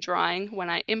planting drawing, when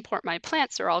I import my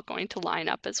plants, they're all going to line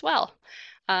up as well.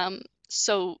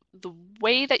 So the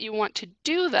way that you want to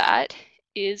do that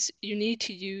is you need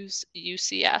to use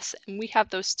UCS, and we have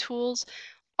those tools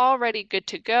already good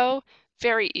to go,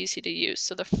 very easy to use.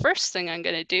 So the first thing I'm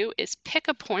going to do is pick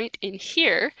a point in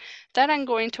here that I'm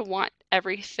going to want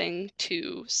everything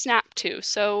to snap to.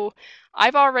 So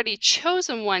I've already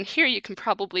chosen one here, you can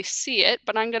probably see it,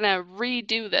 but I'm going to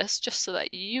redo this just so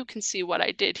that you can see what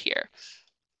I did here.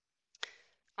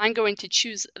 I'm going to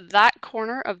choose that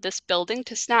corner of this building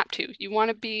to snap to. You want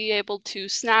to be able to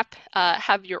snap,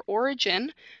 have your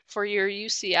origin for your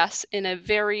UCS in a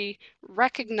very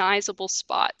recognizable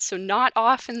spot. So not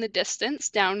off in the distance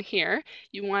down here.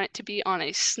 You want it to be on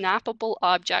a snappable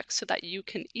object so that you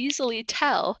can easily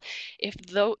tell if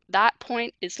that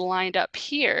point is lined up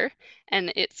here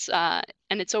and it's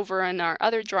over in our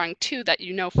other drawing too, that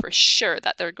you know for sure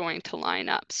that they're going to line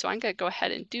up. So I'm going to go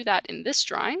ahead and do that in this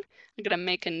drawing. I'm going to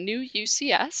make a new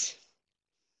UCS.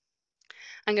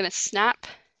 I'm going to snap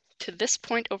to this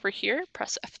point over here.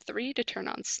 Press F3 to turn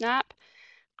on snap.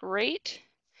 Great.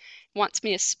 It wants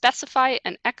me to specify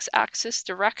an x-axis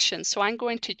direction. So I'm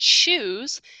going to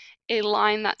choose a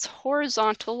line that's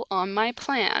horizontal on my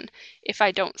plan. If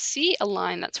I don't see a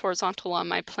line that's horizontal on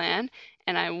my plan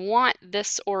and I want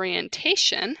this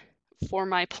orientation for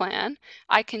my plan,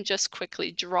 I can just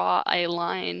quickly draw a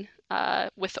line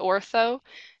with ortho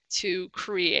to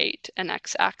create an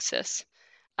x-axis,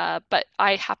 but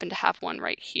I happen to have one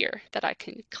right here that I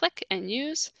can click and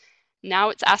use. Now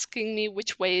it's asking me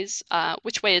which way is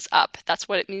up. That's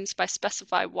what it means by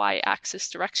specify y-axis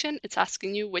direction. It's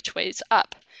asking you which way is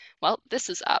up. Well, this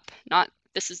is up, not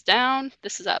This is down,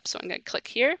 this is up. So I'm going to click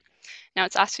here. Now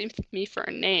it's asking me for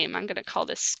a name. I'm going to call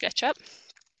this SketchUp,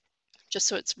 just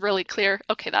so it's really clear.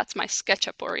 Okay, that's my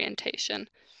SketchUp orientation.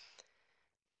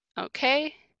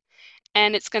 Okay,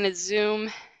 and it's going to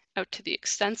zoom out to the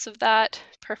extents of that.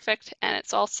 Perfect, and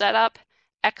it's all set up,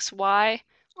 X, Y,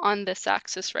 on this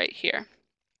axis right here.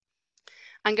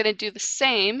 I'm going to do the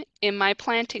same in my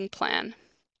planting plan.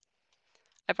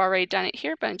 I've already done it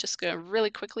here, but I'm just going to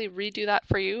really quickly redo that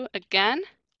for you again.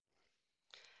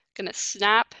 Going to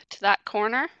snap to that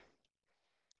corner.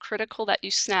 Critical that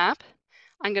you snap.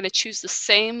 I'm going to choose the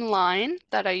same line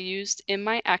that I used in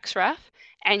my XREF,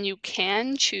 and you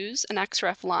can choose an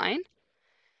XREF line.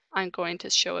 I'm going to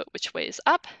show it which way is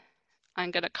up.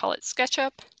 I'm going to call it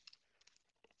SketchUp.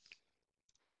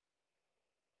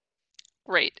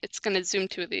 Great, it's going to zoom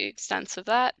to the extents of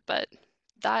that, but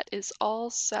that is all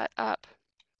set up.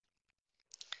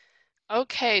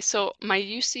 Okay, so my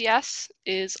UCS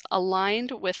is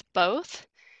aligned with both.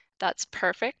 That's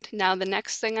perfect. Now the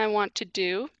next thing I want to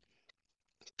do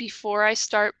before I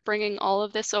start bringing all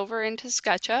of this over into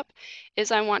SketchUp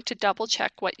is I want to double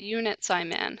check what units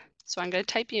I'm in. So I'm going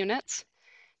to type units,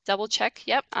 double check,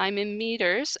 yep, I'm in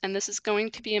meters, and this is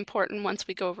going to be important once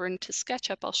we go over into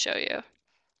SketchUp. I'll show you.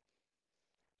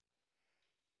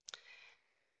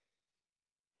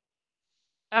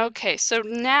 Okay, so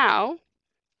now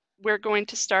we're going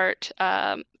to start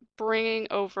bringing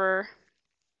over,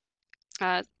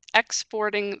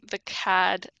 exporting the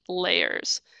CAD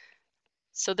layers.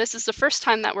 So this is the first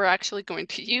time that we're actually going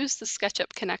to use the SketchUp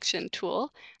connection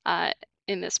tool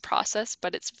in this process,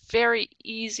 but it's very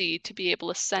easy to be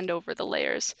able to send over the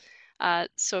layers.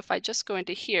 So if I just go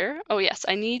into here, oh yes,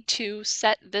 I need to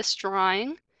set this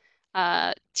drawing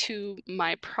to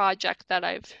my project that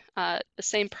I've, the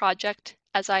same project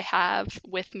as I have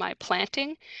with my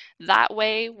planting. That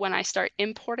way, when I start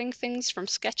importing things from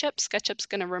SketchUp, SketchUp's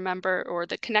going to remember, or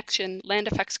the connection, Land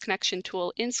Effects connection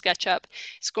tool in SketchUp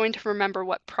is going to remember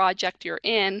what project you're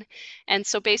in. And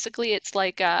so basically it's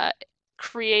like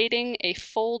creating a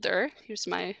folder. Here's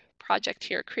my project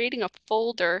here, creating a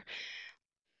folder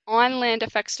on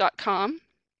landeffects.com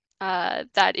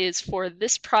that is for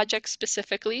this project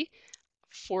specifically,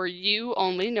 for you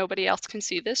only. Nobody else can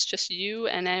see this, just you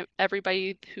and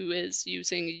everybody who is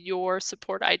using your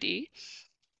support ID.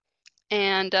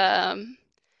 And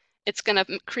it's going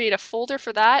to create a folder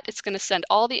for that. It's going to send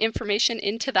all the information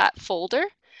into that folder.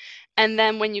 And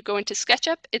then when you go into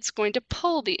SketchUp, it's going to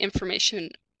pull the information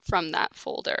from that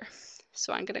folder.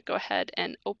 So I'm going to go ahead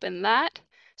and open that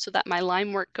so that my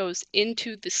line work goes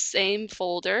into the same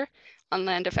folder on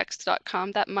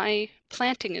landeffects.com that my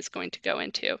planting is going to go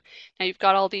into. Now you've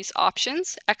got all these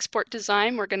options. Export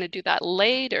design, we're going to do that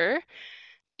later.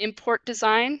 Import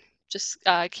design, just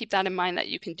keep that in mind that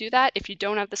you can do that. If you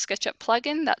don't have the SketchUp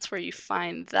plugin, that's where you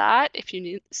find that. If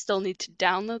you still need to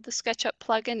download the SketchUp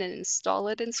plugin and install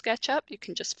it in SketchUp, you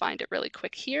can just find it really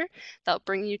quick here. That'll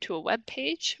bring you to a web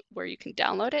page where you can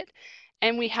download it.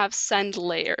 And we have send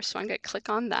layer, so I'm going to click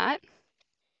on that.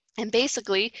 And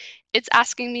basically, it's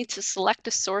asking me to select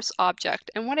a source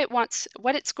object. And what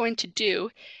it's going to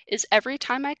do is every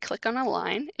time I click on a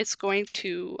line, it's going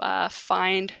to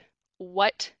find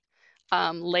what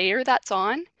layer that's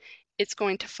on. It's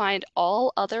going to find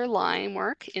all other line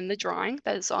work in the drawing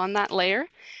that is on that layer.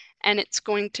 And it's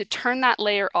going to turn that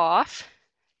layer off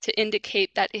to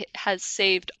indicate that it has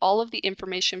saved all of the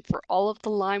information for all of the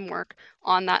line work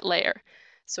on that layer.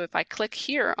 So if I click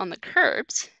here on the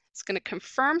curbs, it's going to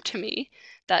confirm to me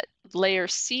that layer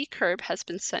C curb has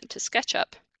been sent to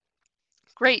SketchUp.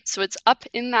 Great, so it's up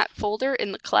in that folder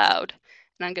in the cloud.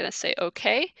 And I'm going to say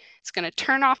OK. It's going to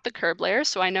turn off the curb layer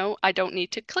so I know I don't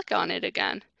need to click on it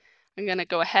again. I'm going to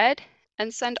go ahead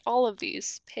and send all of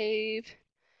these. Pave,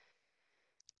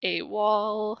 a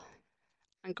wall.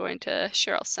 I'm going to,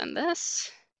 sure, I'll send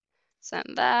this,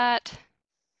 send that,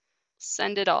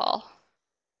 send it all.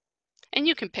 And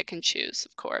you can pick and choose,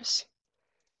 of course.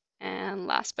 And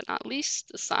last but not least,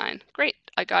 the sign. Great,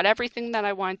 I got everything that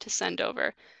I wanted to send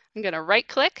over. I'm going to right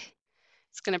click.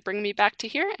 It's going to bring me back to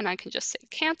here and I can just say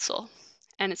cancel.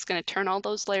 And it's going to turn all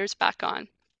those layers back on.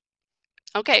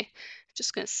 Okay,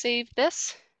 just going to save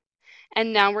this.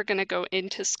 And now we're going to go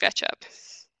into SketchUp.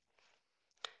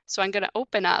 So I'm going to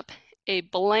open up a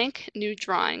blank new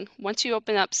drawing. Once you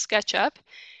open up SketchUp,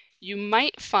 you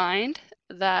might find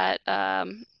that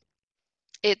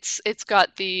it's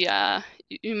got the,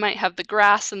 you might have the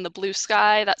grass and the blue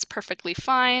sky. That's perfectly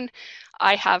fine.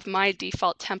 I have my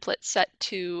default template set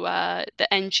to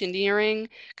the engineering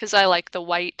because I like the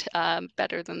white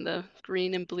better than the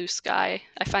green and blue sky.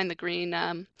 I find the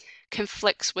green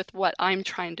conflicts with what I'm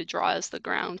trying to draw as the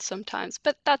ground sometimes,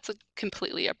 but that's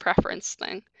completely a preference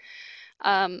thing.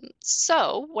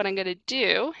 So what I'm going to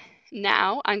do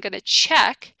now, I'm going to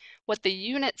check what the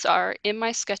units are in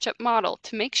my SketchUp model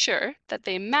to make sure that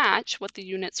they match what the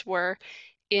units were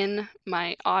in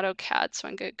my AutoCAD. So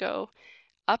I'm going to go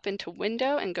up into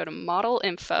Window and go to Model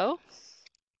Info.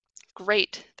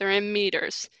 Great, they're in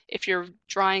meters. If you're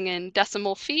drawing in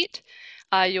decimal feet,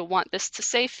 you'll want this to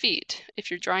say feet.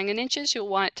 If you're drawing in inches, you'll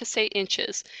want it to say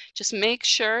inches. Just make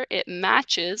sure it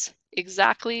matches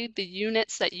exactly the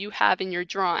units that you have in your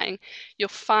drawing. You'll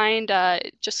find,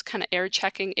 just kind of air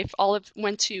checking, if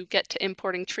once you get to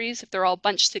importing trees, if they're all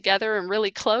bunched together and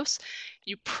really close,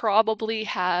 you probably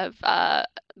have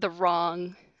the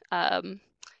wrong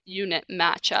unit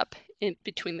matchup in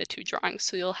between the two drawings.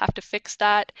 So you'll have to fix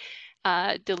that,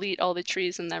 delete all the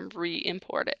trees, and then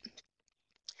re-import it.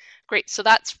 Great, so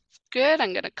that's good.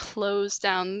 I'm going to close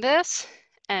down this,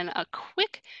 and a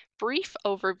quick brief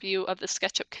overview of the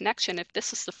SketchUp connection. If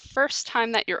this is the first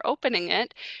time that you're opening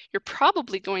it, you're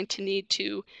probably going to need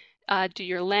to do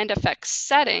your land effects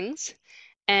settings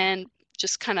and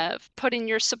just kind of put in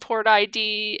your support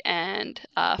ID and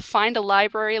find a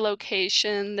library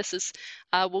location. This is,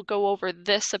 we'll go over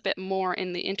this a bit more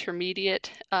in the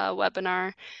intermediate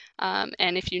webinar.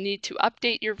 And if you need to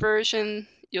update your version,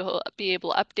 you'll be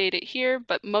able to update it here,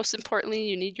 but most importantly,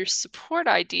 you need your support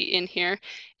ID in here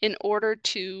in order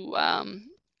to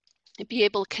be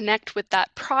able to connect with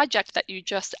that project that you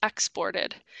just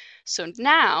exported. So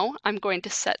now I'm going to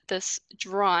set this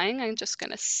drawing. I'm just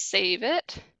going to save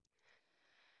it.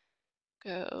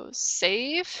 Go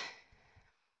save.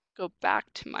 Go back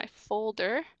to my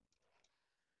folder.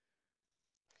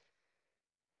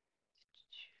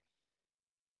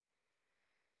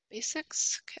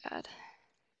 Basics, CAD.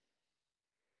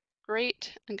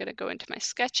 Great. I'm going to go into my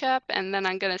SketchUp, and then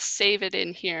I'm going to save it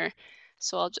in here.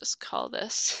 So I'll just call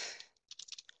this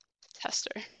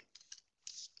tester.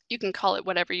 You can call it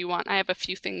whatever you want. I have a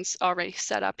few things already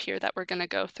set up here that we're going to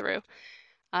go through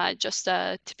just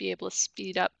to be able to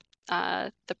speed up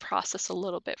the process a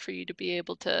little bit for you to be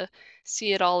able to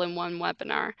see it all in one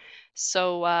webinar.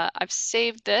 So I've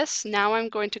saved this. Now I'm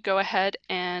going to go ahead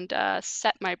and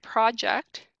set my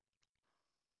project.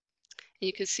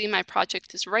 You can see my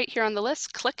project is right here on the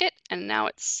list. Click it, and now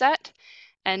it's set.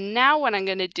 And now what I'm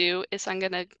going to do is I'm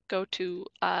going to go to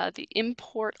the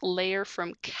Import Layer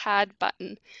from CAD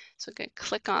button. So I'm going to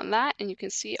click on that, and you can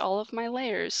see all of my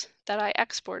layers that I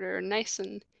exported are nice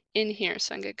and in here.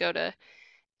 So I'm going to go to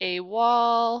a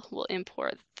wall. We'll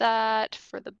import that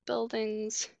for the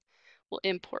buildings. We'll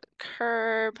import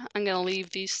curb. I'm going to leave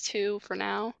these two for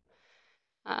now.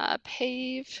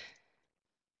 Pave.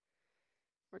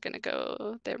 We're going to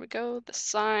go, there we go, the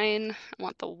sign. I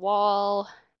want the wall.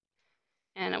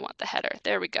 And I want the header.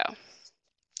 There we go.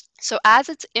 So as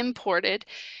it's imported,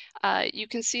 you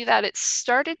can see that it's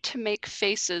started to make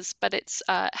faces, but it's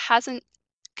hasn't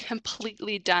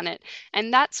completely done it.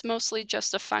 And that's mostly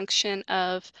just a function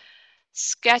of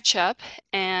SketchUp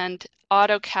and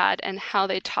AutoCAD and how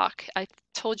they talk. I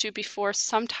told you before,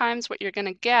 sometimes what you're going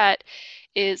to get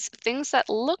is things that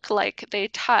look like they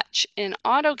touch in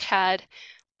AutoCAD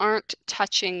aren't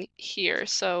touching here.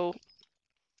 So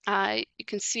you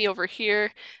can see over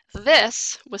here,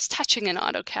 this was touching in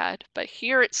AutoCAD, but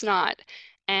here it's not.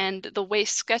 And the way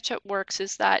SketchUp works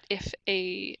is that if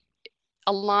a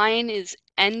line is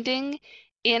ending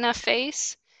in a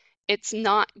face, it's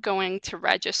not going to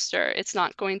register. It's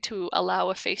not going to allow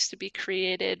a face to be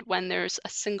created when there's a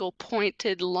single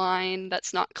pointed line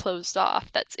that's not closed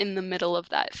off, that's in the middle of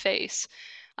that face.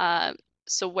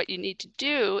 So what you need to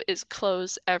do is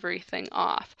close everything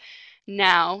off.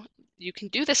 Now, you can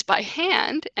do this by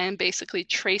hand and basically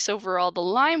trace over all the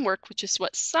line work, which is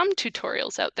what some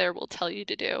tutorials out there will tell you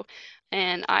to do.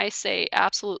 And I say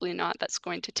absolutely not. That's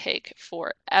going to take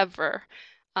forever.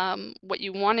 What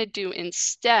you want to do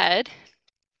instead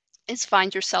is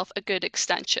find yourself a good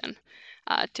extension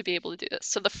to be able to do this.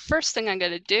 So the first thing I'm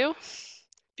going to do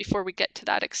before we get to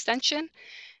that extension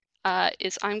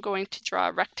is I'm going to draw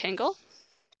a rectangle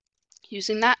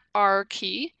using that R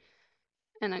key.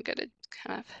 And I'm going to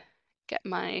kind of get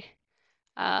my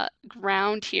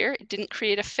ground here. It didn't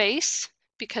create a face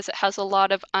because it has a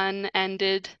lot of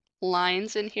unended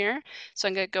lines in here. So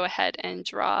I'm going to go ahead and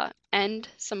end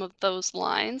some of those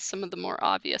lines, some of the more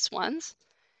obvious ones.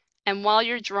 And while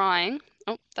you're drawing,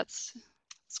 let's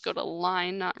go to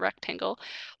line, not rectangle.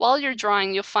 While you're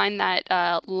drawing, you'll find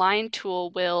that line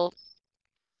tool will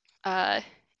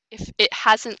if it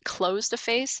hasn't closed a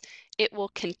face, it will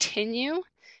continue.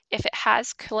 If it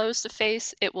has closed a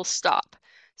face, it will stop.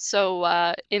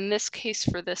 So in this case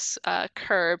for this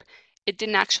curb, it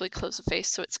didn't actually close the face,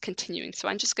 so it's continuing. So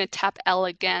I'm just going to tap L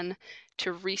again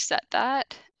to reset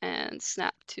that and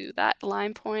snap to that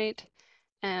line point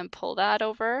and pull that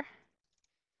over.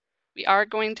 We are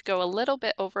going to go a little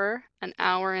bit over an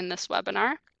hour in this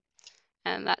webinar,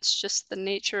 and that's just the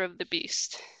nature of the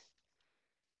beast.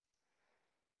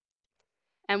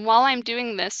 And while I'm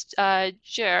doing this,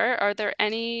 Jer, are there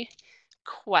any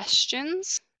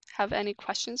questions? Have any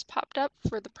questions popped up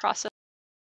for the processes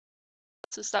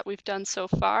that we've done so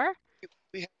far?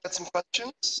 We had some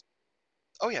questions.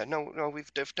 Oh yeah, no,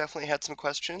 we've definitely had some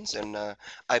questions, and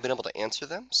I've been able to answer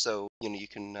them. So you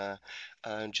can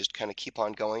just kind of keep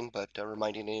on going, but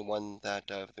reminding anyone that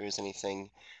if there is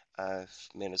anything, if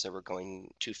Amanda's ever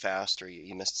going too fast or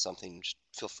you missed something, just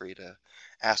feel free to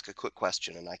ask a quick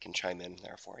question, and I can chime in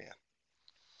there for you.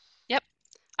 Yep,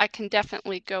 I can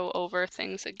definitely go over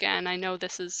things again. I know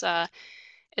this is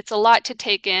it's a lot to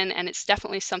take in, and it's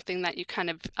definitely something that you kind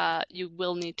of you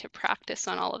will need to practice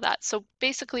on all of that. So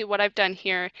basically what I've done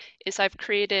here is I've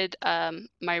created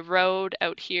my road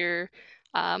out here,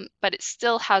 but it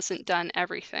still hasn't done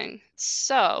everything.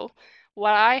 So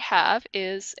what I have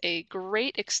is a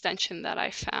great extension that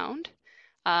I found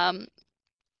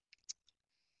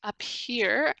up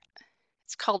here.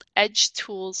 It's called Edge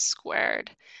Tools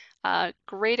Squared.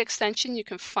 Great extension. You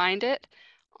can find it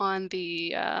on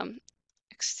the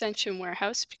Extension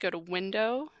Warehouse. If you go to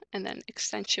Window and then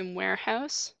Extension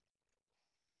Warehouse,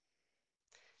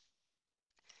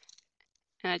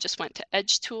 and I just went to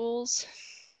Edge Tools,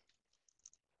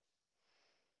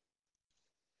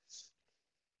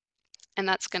 and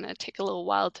that's going to take a little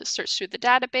while to search through the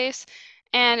database,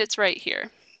 and it's right here.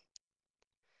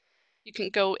 You can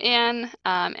go in,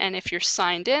 and if you're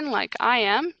signed in like I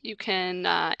am, you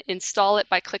can install it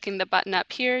by clicking the button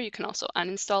up here. You can also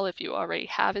uninstall if you already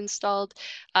have installed.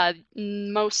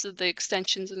 Most of the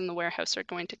extensions in the warehouse are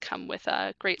going to come with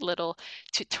great little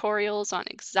tutorials on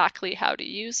exactly how to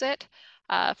use it.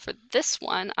 For this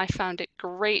one, I found it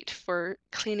great for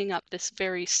cleaning up this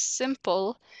very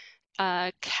simple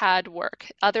CAD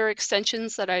work. Other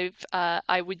extensions that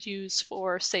I would use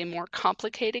for, say, more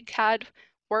complicated CAD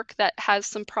work that has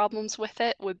some problems with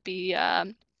it would be,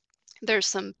 there's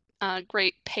some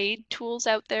great paid tools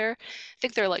out there. I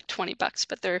think they're like 20 bucks,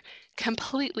 but they're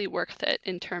completely worth it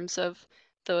in terms of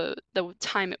the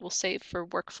time it will save for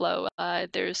workflow.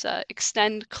 There's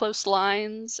Extend Close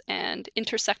Lines and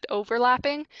Intersect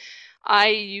Overlapping. I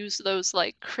use those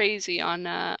like crazy on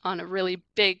a really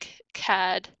big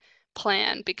CAD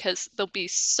plan because there'll be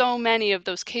so many of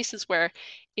those cases where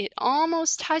it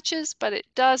almost touches, but it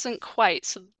doesn't quite.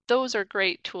 So those are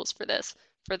great tools for this.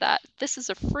 For that, this is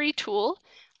a free tool.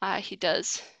 He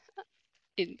does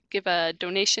give a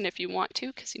donation if you want to,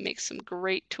 because he makes some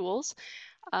great tools.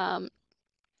 And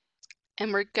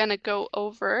we're gonna go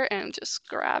over and just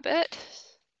grab it.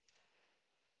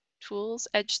 Tools,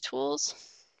 Edge Tools.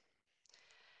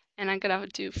 And I'm gonna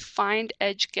do Find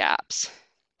Edge Gaps.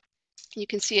 You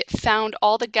can see it found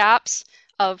all the gaps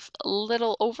of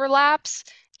little overlaps,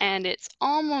 and it's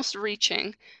almost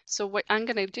reaching. So what I'm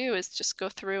going to do is just go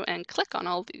through and click on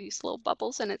all these little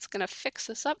bubbles, and it's going to fix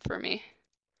this up for me.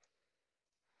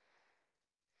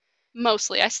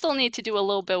 Mostly. I still need to do a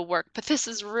little bit of work, but this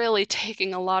is really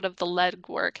taking a lot of the leg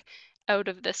work out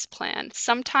of this plan.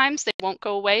 Sometimes they won't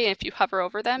go away, and if you hover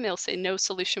over them, it'll say no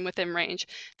solution within range.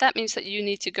 That means that you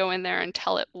need to go in there and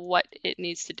tell it what it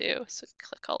needs to do. So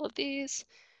click all of these.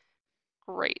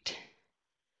 Great.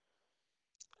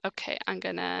 Okay, I'm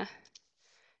gonna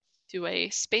do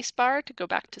a space bar to go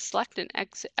back to select and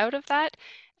exit out of that.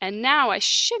 And now I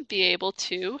should be able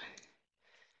to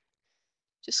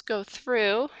just go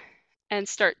through and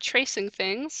start tracing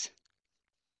things.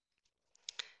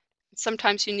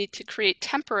 Sometimes you need to create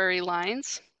temporary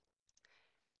lines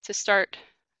to start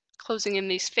closing in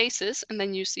these faces, and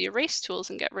then use the erase tools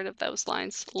and get rid of those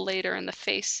lines later, and the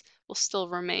face will still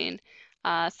remain.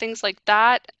 Things like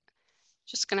that,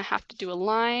 just gonna have to do a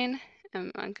line,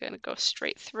 and I'm gonna go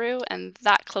straight through and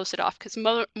that close it off, because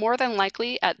more than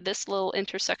likely at this little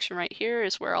intersection right here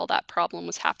is where all that problem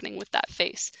was happening with that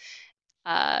face.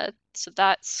 So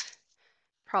that's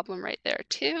problem right there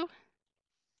too.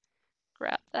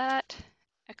 Grab that,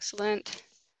 excellent.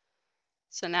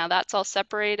 So now that's all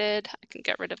separated. I can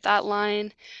get rid of that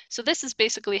line. So this is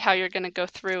basically how you're going to go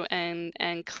through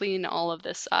and clean all of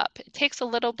this up. It takes a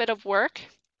little bit of work.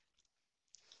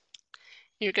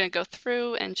 You're going to go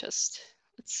through and just,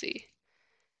 let's see,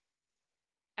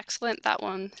 Excellent, that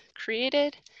one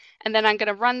created. And then I'm going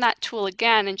to run that tool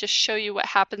again and just show you what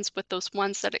happens with those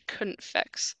ones that it couldn't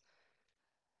fix.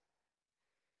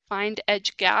 Find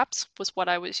edge gaps was what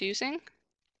I was using.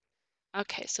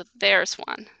 Okay, so there's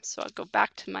one. So I'll go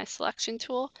back to my selection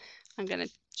tool. I'm going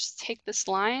to just take this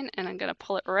line and I'm going to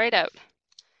pull it right out.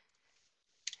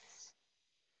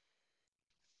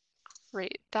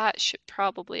 Great, that should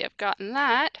probably have gotten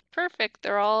that. Perfect,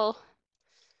 they're all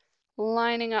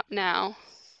lining up now.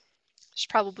 There's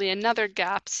probably another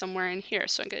gap somewhere in here,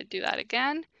 so I'm going to do that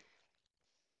again.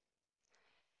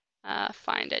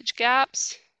 Find edge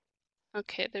gaps.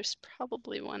 Okay, there's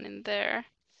probably one in there.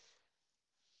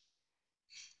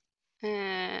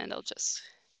 And I'll just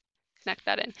connect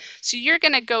that in. So you're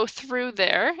going to go through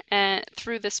there and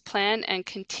through this plan and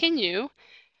continue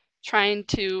trying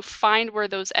to find where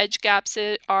those edge gaps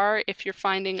are. If you're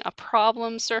finding a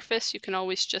problem surface, you can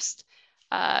always just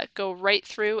go right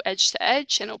through edge to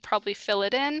edge and it'll probably fill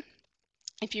it in.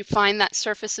 If you find that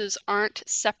surfaces aren't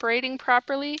separating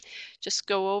properly, just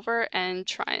go over and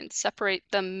try and separate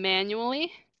them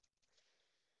manually.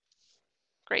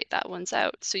 Great, that one's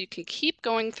out. So you can keep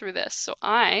going through this. So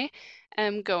I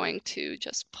am going to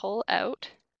just pull out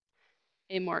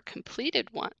a more completed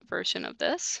version of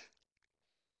this.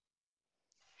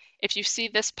 If you see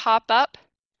this pop up,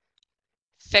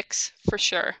 fix for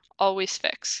sure, always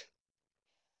fix.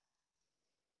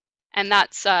 And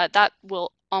that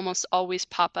will almost always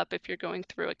pop up if you're going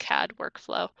through a CAD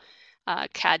workflow,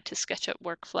 CAD to SketchUp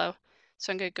workflow.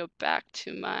 So I'm going to go back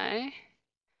to my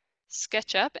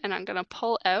SketchUp and I'm going to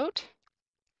pull out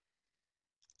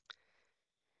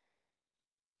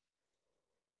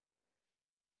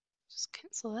just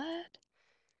cancel that.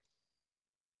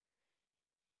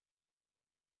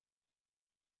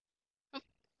 Oh,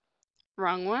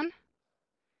 wrong one.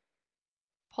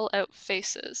 Pull out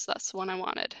faces. That's the one I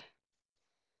wanted.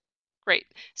 Great.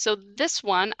 So this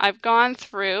one, I've gone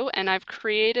through and I've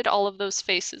created all of those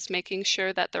faces, making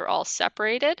sure that they're all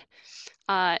separated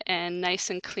and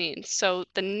nice and clean. So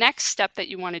the next step that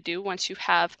you want to do once you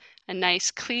have a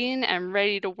nice, clean and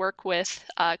ready to work with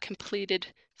completed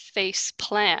face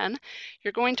plan,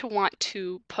 you're going to want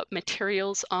to put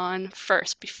materials on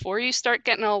first. Before you start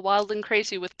getting all wild and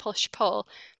crazy with push-pull,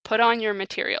 put on your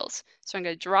materials. So I'm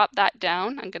going to drop that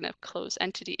down. I'm going to close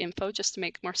Entity Info just to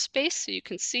make more space so you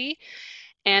can see.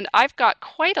 And I've got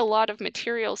quite a lot of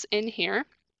materials in here.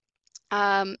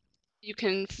 You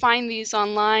can find these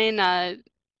online.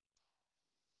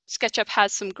 SketchUp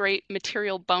has some great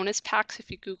material bonus packs. If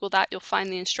you Google that, you'll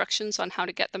find the instructions on how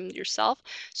to get them yourself.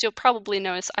 So you'll probably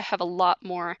notice I have a lot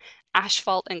more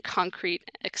asphalt and concrete,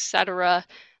 etc.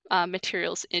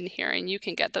 Materials in here, and you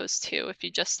can get those too if you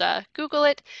just Google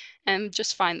it and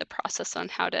just find the process on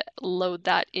how to load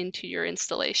that into your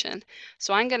installation.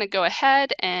 So I'm going to go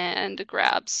ahead and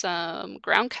grab some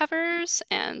ground covers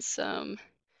and some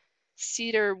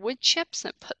cedar wood chips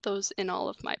and put those in all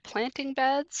of my planting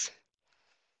beds.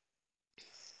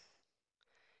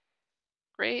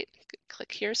 Great.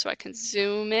 Click here so I can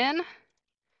zoom in.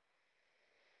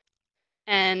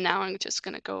 And now I'm just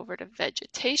going to go over to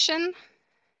vegetation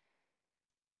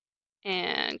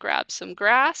and grab some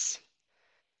grass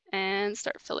and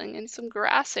start filling in some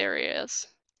grass areas.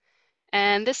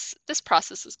 And this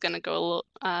process is going to go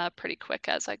pretty quick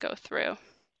as I go through.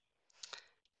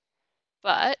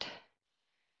 But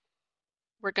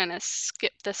we're going to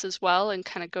skip this as well and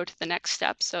kind of go to the next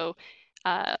step. So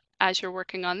as you're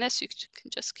working on this, you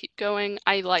can just keep going.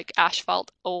 I like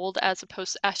asphalt old as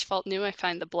opposed to asphalt new. I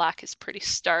find the black is pretty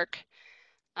stark.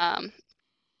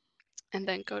 And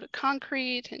then go to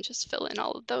concrete and just fill in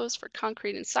all of those for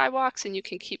concrete and sidewalks, and you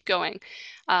can keep going.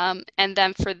 And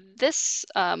then for this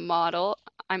model,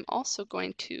 I'm also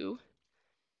going to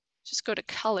just go to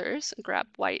colors and grab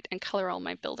white and color all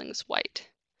my buildings white.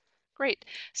 Great.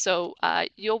 So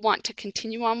you'll want to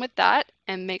continue on with that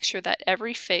and make sure that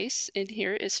every face in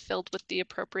here is filled with the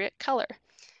appropriate color.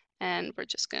 And we're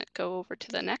just going to go over to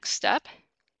the next step.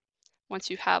 Once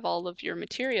you have all of your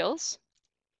materials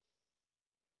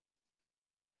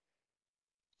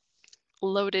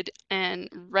loaded and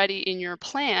ready in your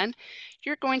plan,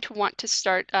 you're going to want to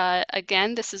start,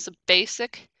 again, this is a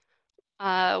basic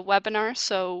webinar,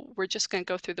 so we're just going to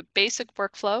go through the basic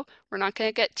workflow. We're not going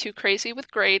to get too crazy with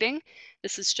grading.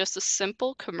 This is just a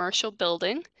simple commercial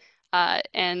building,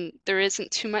 and there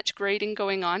isn't too much grading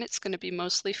going on. It's going to be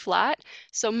mostly flat.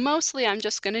 So mostly I'm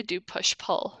just going to do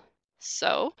push-pull.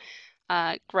 So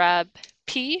grab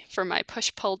P for my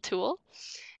push-pull tool,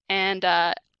 and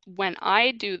when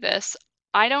I do this,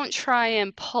 I don't try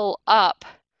and pull up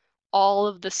all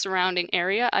of the surrounding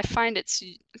area. I find it's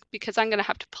because I'm going to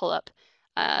have to pull up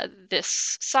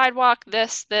this sidewalk,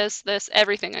 this,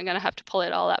 everything. I'm going to have to pull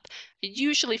it all up. I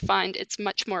usually find it's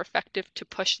much more effective to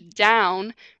push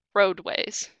down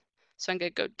roadways. So I'm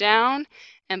going to go down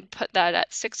and put that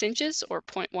at 6 inches or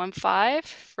 0.15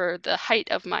 for the height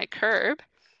of my curb.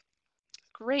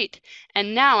 Great.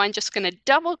 And now I'm just going to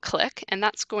double click, and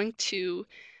that's going to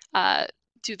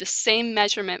do the same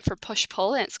measurement for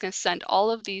push-pull, and it's going to send all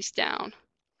of these down.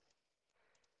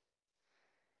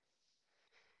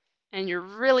 And you're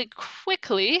really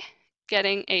quickly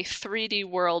getting a 3D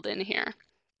world in here.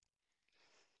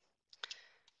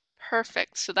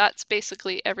 Perfect. So that's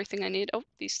basically everything I need. Oh,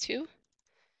 these two.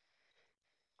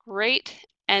 Great.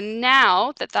 And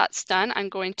now that that's done, I'm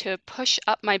going to push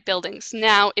up my buildings.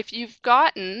 Now, if you've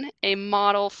gotten a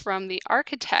model from the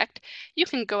architect, you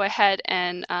can go ahead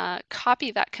and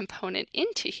copy that component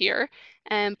into here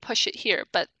and push it here.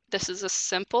 But this is a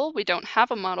simple, we don't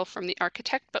have a model from the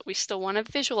architect, but we still want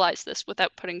to visualize this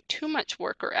without putting too much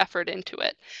work or effort into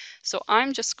it. So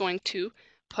I'm just going to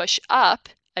push up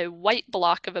a white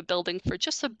block of a building for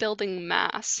just a building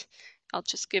mass. I'll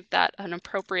just give that an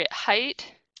appropriate height.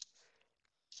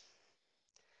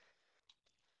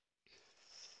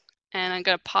 And I'm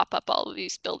going to pop up all of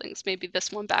these buildings. Maybe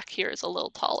this one back here is a little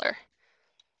taller.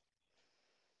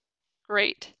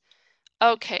 Great.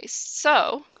 Okay,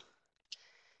 so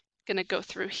I'm going to go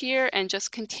through here and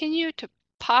just continue to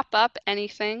pop up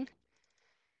anything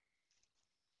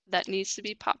that needs to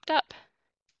be popped up.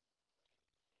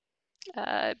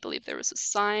 I believe there was a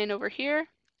sign over here.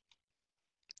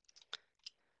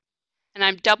 And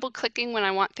I'm double clicking when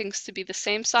I want things to be the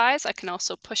same size. I can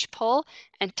also push pull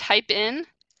and type in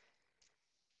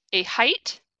a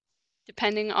height,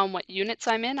 depending on what units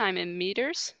I'm in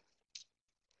meters,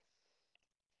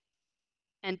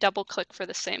 and double click for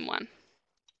the same one.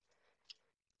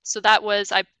 So that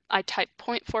was, I typed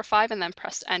 0.45 and then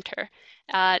pressed enter.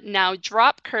 Now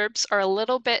drop curbs are a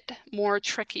little bit more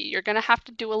tricky. You're going to have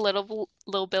to do a little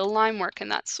bit of line work,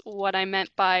 and that's what I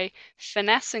meant by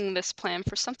finessing this plan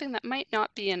for something that might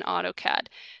not be in AutoCAD.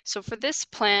 So for this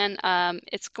plan,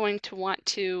 it's going to want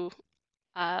to,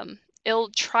 it'll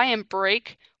try and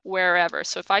break wherever.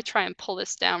 So if I try and pull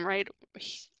this down right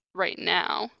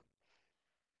now,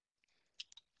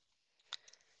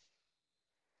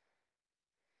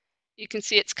 you can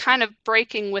see it's kind of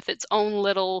breaking with its own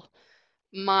little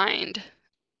mind,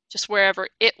 just wherever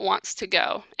it wants to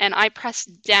go. And I press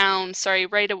down, sorry,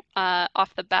 right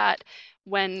off the bat,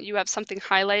 when you have something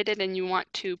highlighted and you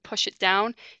want to push it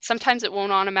down, sometimes it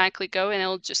won't automatically go and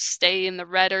it'll just stay in the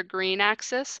red or green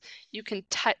axis. You can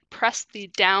press the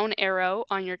down arrow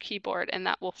on your keyboard and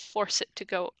that will force it to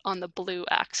go on the blue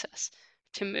axis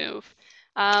to move.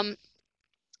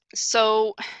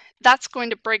 So that's going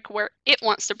to break where it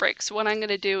wants to break. So what I'm going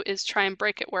to do is try and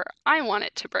break it where I want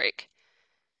it to break.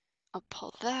 I'll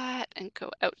pull that and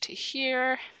go out to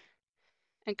here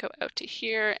and go out to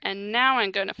here. And now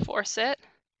I'm going to force it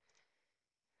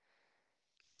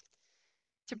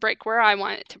to break where I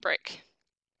want it to break.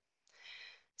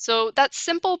 So that's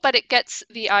simple, but it gets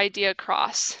the idea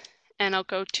across. And I'll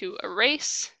go to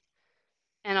erase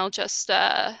and I'll just,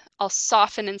 I'll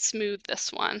soften and smooth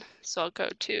this one. So I'll go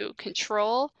to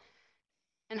Control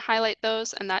and highlight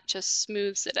those, and that just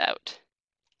smooths it out.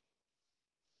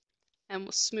 And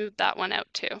we'll smooth that one out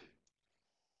too.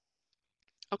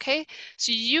 Okay,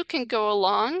 so you can go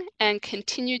along and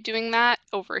continue doing that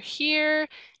over here,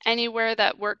 anywhere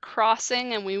that we're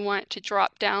crossing and we want to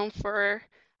drop down for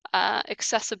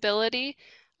accessibility.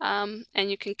 And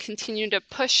you can continue to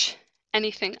push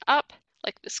anything up,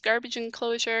 like this garbage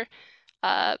enclosure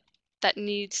that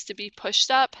needs to be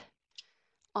pushed up.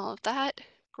 All of that,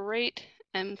 great.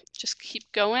 And just keep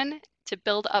going to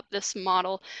build up this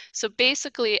model. So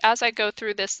basically, as I go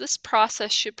through this, this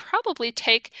process should probably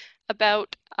take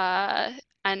about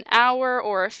an hour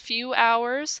or a few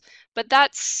hours, but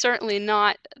that's certainly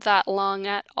not that long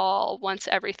at all once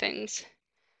everything's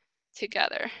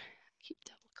together. Keep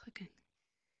double clicking.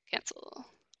 Cancel.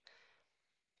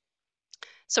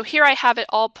 So here I have it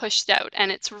all pushed out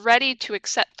and it's ready to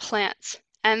accept plants.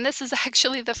 And this is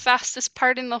actually the fastest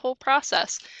part in the whole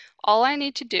process. All I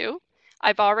need to do,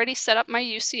 I've already set up my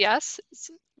UCS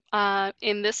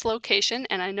in this location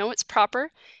and I know it's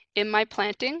proper in my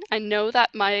planting. I know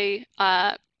that my,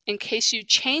 in case you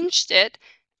changed it,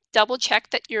 double check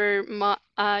that your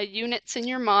units in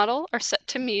your model are set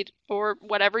to meet or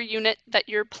whatever unit that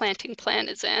your planting plan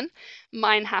is in.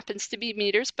 Mine happens to be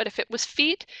meters, but if it was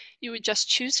feet, you would just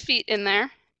choose feet in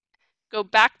there, go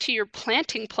back to your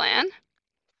planting plan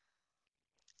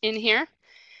in here,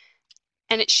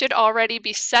 and it should already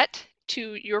be set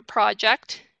to your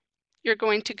project. You're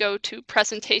going to go to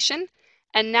Presentation,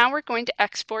 And now we're going to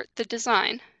export the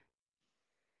design.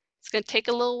 It's going to take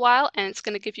a little while, and it's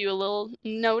going to give you a little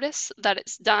notice that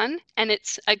it's done. And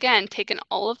it's, again, taken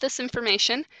all of this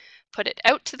information, put it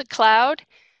out to the cloud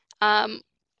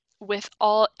with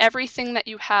everything that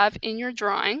you have in your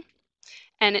drawing,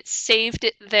 and it's saved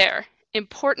it there.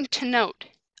 Important to note,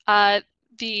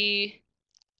 the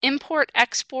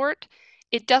import-export,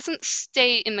 it doesn't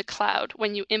stay in the cloud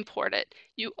when you import it.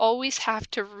 You always have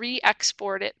to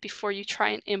re-export it before you try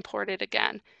and import it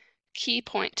again. Key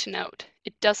point to note,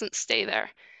 it doesn't stay there.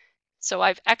 So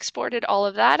I've exported all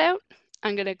of that out.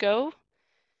 I'm going to go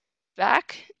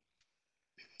back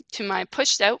to my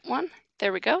pushed out one.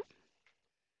 There we go.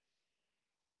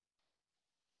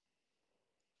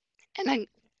 And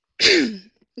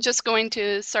I'm just going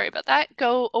to, sorry about that,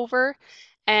 go over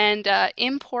and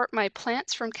import my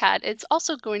plants from CAD. It's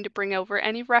also going to bring over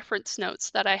any reference notes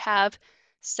that I have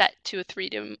set to a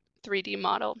 3D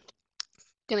model.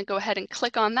 I'm going to go ahead and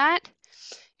click on that.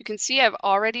 You can see I've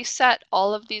already set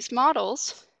all of these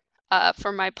models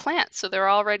for my plants, so they're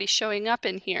already showing up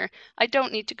in here. I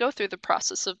don't need to go through the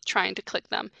process of trying to click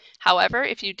them. However,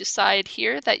 if you decide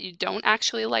here that you don't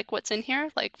actually like what's in here,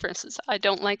 like for instance, I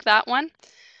don't like that one,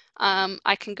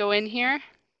 I can go in here,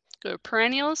 go to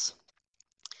perennials,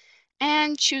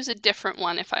 and choose a different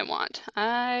one if I want.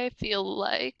 I feel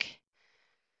like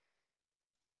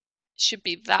it should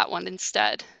be that one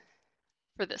instead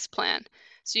for this plan.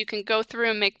 So you can go through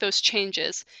and make those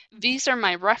changes. These are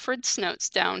my reference notes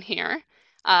down here.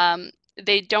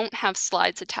 They don't have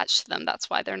slides attached to them. That's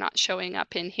why they're not showing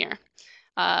up in here.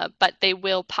 But they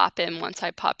will pop in once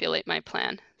I populate my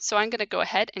plan. So I'm going to go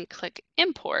ahead and click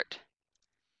Import.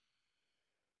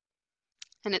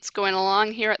 And it's going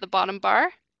along here at the bottom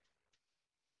bar.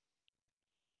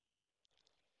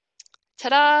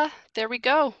 Ta-da! There we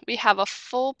go. We have a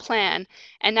full plan.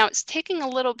 And now it's taking a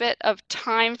little bit of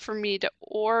time for me to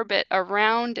orbit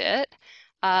around it.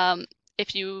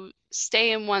 If you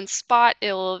stay in one spot,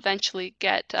 it'll eventually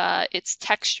get its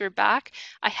texture back.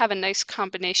 I have a nice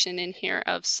combination in here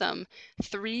of some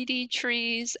 3D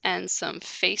trees and some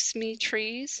Face Me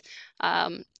trees,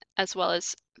 as well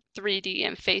as 3D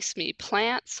and Face Me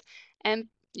plants. And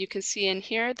you can see in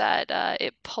here that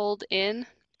it pulled in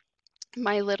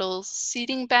my little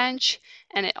seating bench,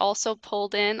 and it also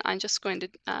pulled in, I'm just going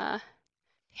to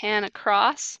pan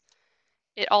across,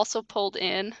 it also pulled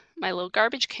in my little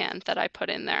garbage can that I put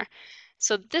in there.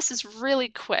 So this is really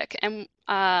quick, and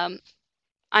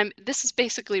this is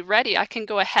basically ready. I can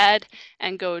go ahead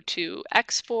and go to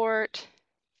export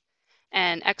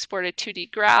and export a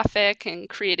 2D graphic and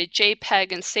create a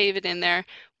JPEG and save it in there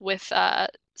with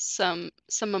some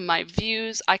of my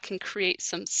views. I can create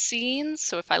some scenes.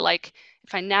 So if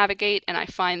I navigate and I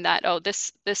find that, oh,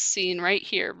 this scene right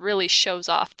here really shows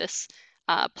off this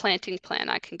planting plan,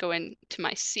 I can go into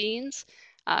my scenes,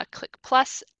 click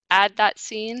plus, add that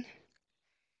scene,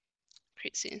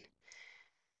 create scene.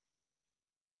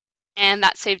 And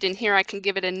that's saved in here. I can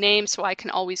give it a name, so I can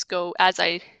always go, as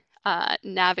I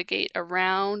navigate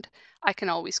around, I can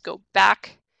always go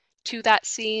back to that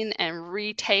scene and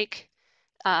retake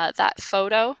that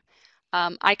photo.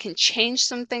 I can change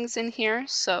some things in here.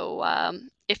 So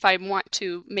if I want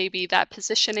to, maybe that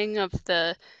positioning of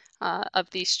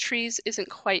these trees isn't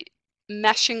quite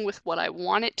meshing with what I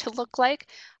want it to look like,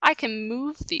 I can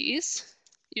move these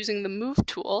using the Move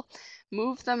tool,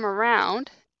 move them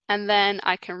around, and then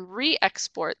I can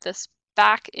re-export this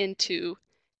back into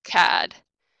CAD.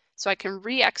 So I can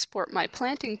re-export my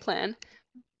planting plan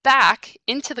back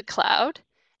into the cloud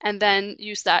and then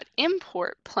use that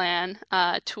import plan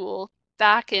tool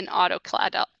back in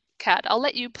AutoCAD. I'll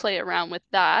let you play around with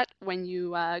that when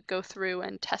you go through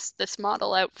and test this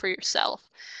model out for yourself.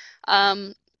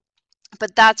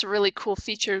 But that's a really cool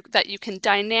feature that you can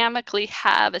dynamically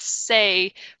have a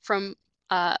say from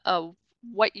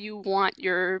what you want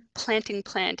your planting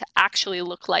plan to actually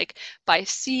look like by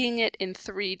seeing it in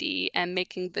 3D and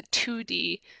making the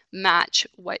 2D match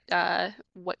what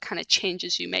kind of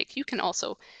changes you make. You can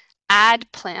also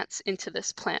add plants into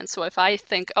this plan. So if I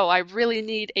think, oh, I really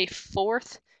need a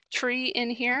 4th tree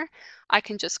in here, I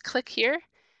can just click here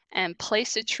and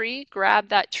place a tree, grab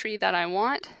that tree that I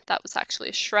want. That was actually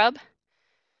a shrub.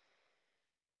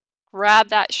 Grab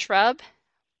that shrub,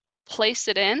 place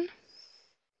it in.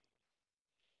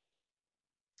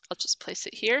 I'll just place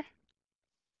it here.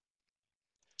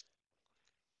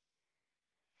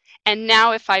 And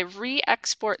now if I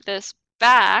re-export this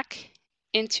back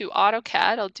into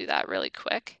AutoCAD, I'll do that really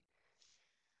quick.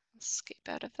 Escape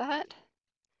out of that.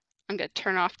 I'm going to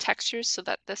turn off textures so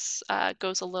that this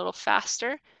goes a little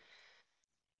faster.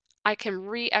 I can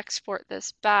re-export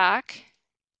this back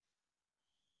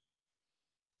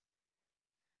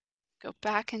go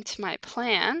back into my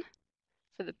plan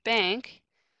for the bank,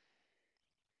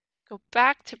 go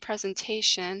back to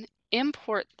presentation,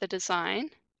 import the design,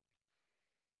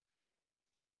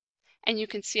 and you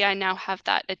can see I now have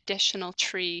that additional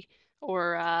tree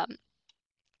or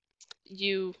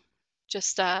U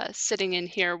just sitting in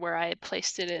here where I had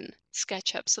placed it in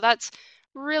SketchUp. So that's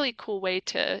a really cool way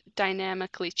to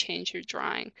dynamically change your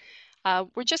drawing.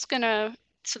 We're just gonna,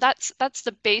 so that's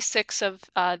the basics of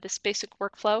this basic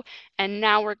workflow. And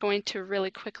now we're going to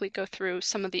really quickly go through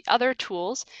some of the other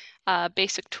tools,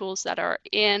 basic tools that are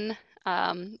in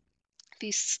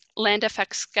the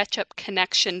LandFX SketchUp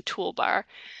connection toolbar.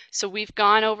 So we've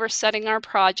gone over setting our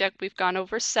project, we've gone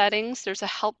over settings. There's a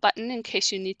help button in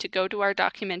case you need to go to our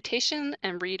documentation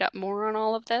and read up more on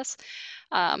all of this.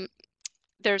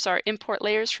 There's our import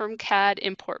layers from CAD,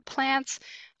 import plants.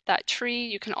 That tree,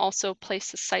 you can also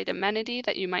place a site amenity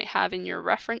that you might have in your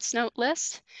reference note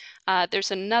list. There's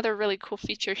another really cool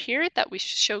feature here that we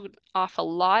showed off a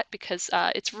lot because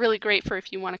it's really great for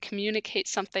if you want to communicate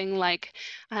something like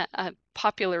a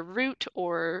popular route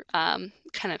or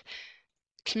kind of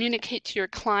communicate to your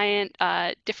client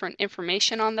different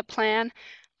information on the plan.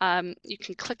 You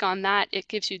can click on that. It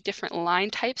gives you different line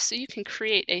types, so you can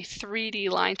create a 3D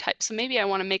line type. So maybe I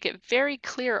want to make it very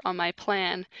clear on my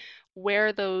plan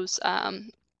where those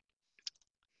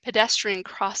pedestrian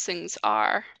crossings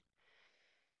are.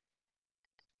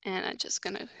 And I'm just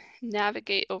going to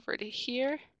navigate over to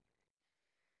here.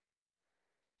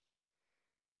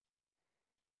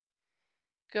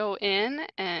 Go in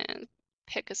and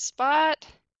pick a spot.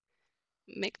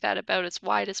 Make that about as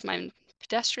wide as my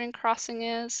pedestrian crossing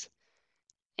is.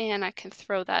 And I can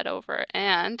throw that over.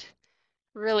 And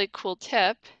really cool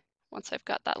tip, once I've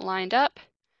got that lined up,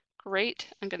 great,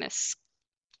 I'm going to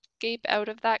escape out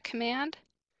of that command.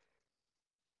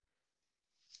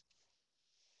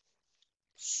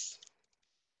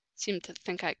 Seem to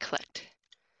think I clicked.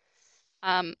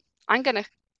 I'm going to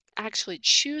actually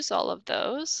choose all of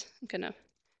those. I'm going to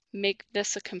make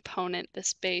this a component,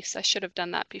 this base. I should have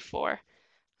done that before.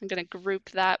 I'm going to group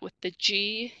that with the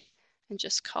G and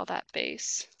just call that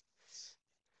base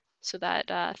so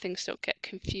that things don't get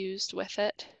confused with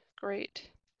it. Great.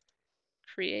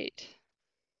 Create.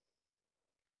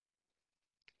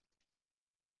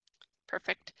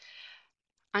 Perfect.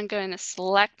 I'm going to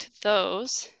select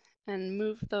those and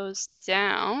move those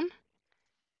down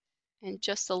and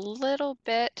just a little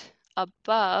bit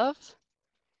above,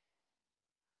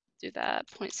 do that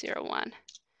 0.01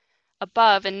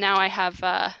 above, and now I have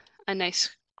a nice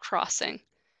crossing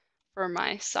for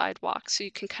my sidewalk. So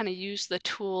you can kind of use the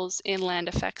tools in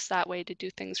LandFX that way to do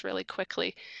things really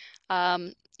quickly.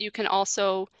 You can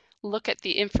also look at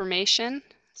the information.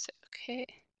 So, okay.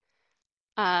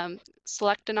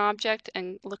 Select an object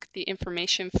and look at the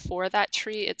information for that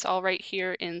tree. It's all right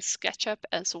here in SketchUp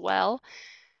as well.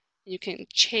 You can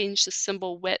change the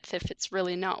symbol width if it's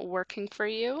really not working for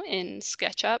you in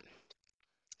SketchUp.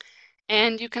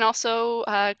 And you can also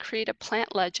create a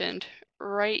plant legend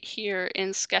right here in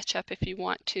SketchUp if you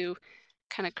want to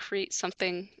kind of create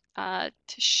something to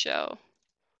show.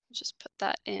 Just put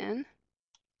that in.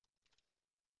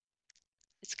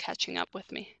 It's catching up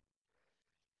with me.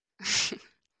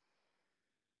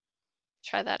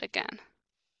 Try that again.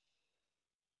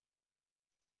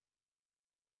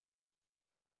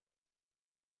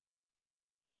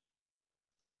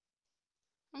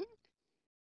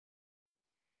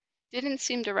 Didn't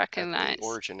seem to recognize. The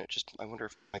origin, it just, I wonder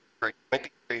if it might be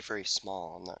very, very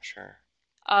small. I'm not sure.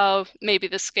 Oh, maybe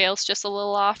the scale's just a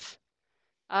little off.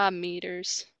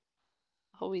 Meters.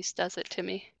 Always does it to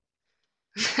me.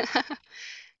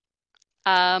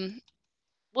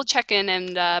 We'll check in,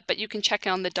 and but you can check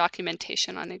on the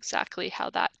documentation on exactly how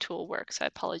that tool works. I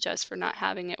apologize for not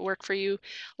having it work for you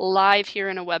live here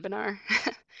in a webinar.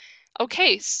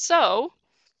 Okay, so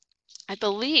I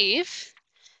believe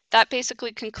that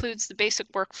basically concludes the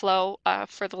basic workflow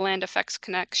for the LandFX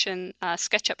connection,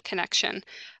 SketchUp connection.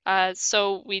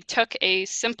 So we took a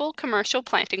simple commercial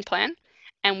planting plan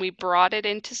and we brought it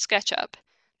into SketchUp.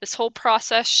 This whole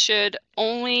process should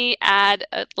only add,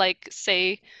 like,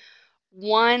 say,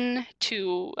 1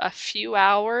 to a few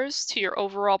hours to your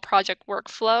overall project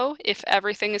workflow if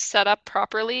everything is set up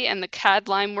properly and the CAD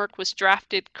line work was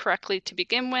drafted correctly to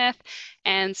begin with,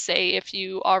 and say if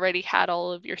you already had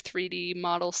all of your 3D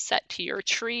models set to your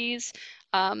trees.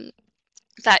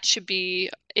 That should be,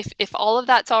 if all of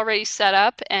that's already set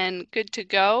up and good to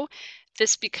go,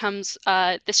 this becomes,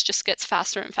 this just gets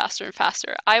faster and faster and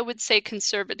faster. I would say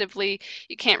conservatively,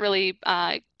 you can't really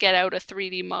get out a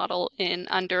 3D model in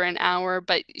under an hour,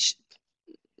 but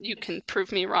you can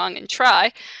prove me wrong and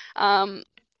try.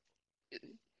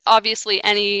 obviously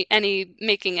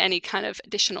making any kind of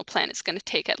additional plan is going to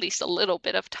take at least a little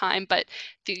bit of time, but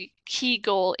the key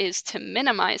goal is to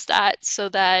minimize that so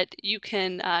that you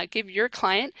can give your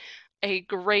client a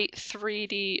great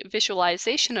 3D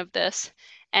visualization of this.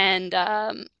 And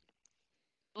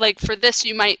like for this,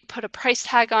 you might put a price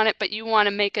tag on it, but you want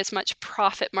to make as much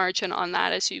profit margin on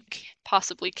that as you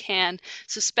possibly can.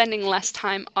 So spending less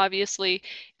time obviously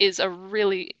is a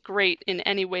really great in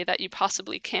any way that you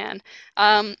possibly can.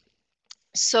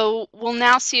 So we'll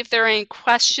now see if there are any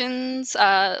questions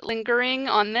lingering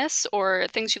on this, or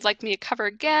things you'd like me to cover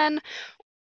again,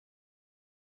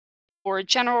 or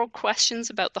general questions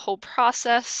about the whole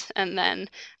process. And then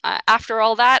after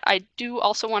all that, I do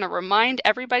also want to remind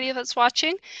everybody that's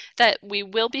watching that we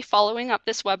will be following up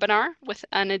this webinar with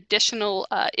an additional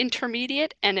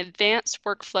intermediate and advanced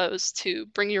workflows to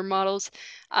bring your models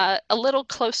a little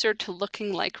closer to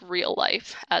looking like real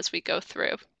life as we go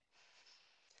through.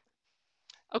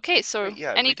 Okay, so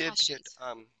Yeah, any we did get questions?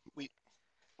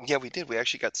 we did. We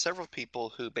actually got several people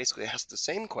who basically asked the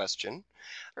same question.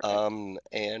 Perfect.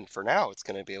 And for now, it's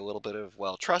going to be a little bit of,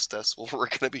 well, trust us, we're going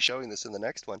to be showing this in the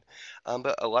next one.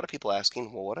 But a lot of people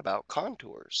asking, well, what about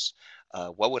contours?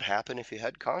 What would happen if you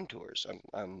had contours?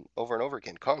 Over and over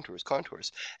again, contours,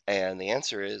 contours. And the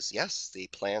answer is yes, the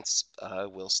plants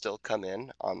will still come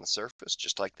in on the surface,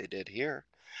 just like they did here.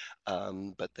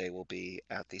 But they will be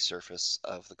at the surface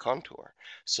of the contour.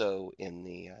 So in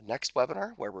the next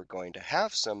webinar, where we're going to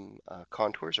have some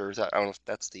contours, or is that, I don't know if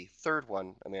that's the third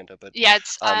one, Amanda, but Yeah,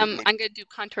 it's I'm maybe, going to do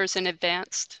contours in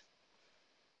advanced.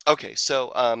 okay,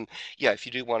 so yeah, if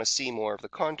you do want to see more of the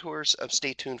contours,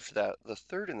 stay tuned for that, the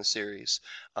third in the series.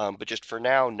 But just for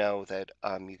now, know that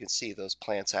you can see those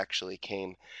plants actually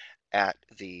came at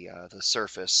the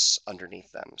surface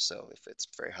underneath them. So if it's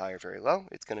very high or very low,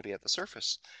 it's going to be at the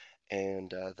surface.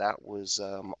 And that was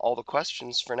all the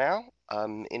questions for now.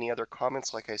 Any other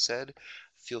comments, like I said,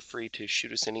 feel free to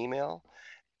shoot us an email.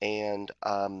 And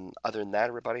other than that,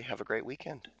 everybody have a great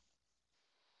weekend.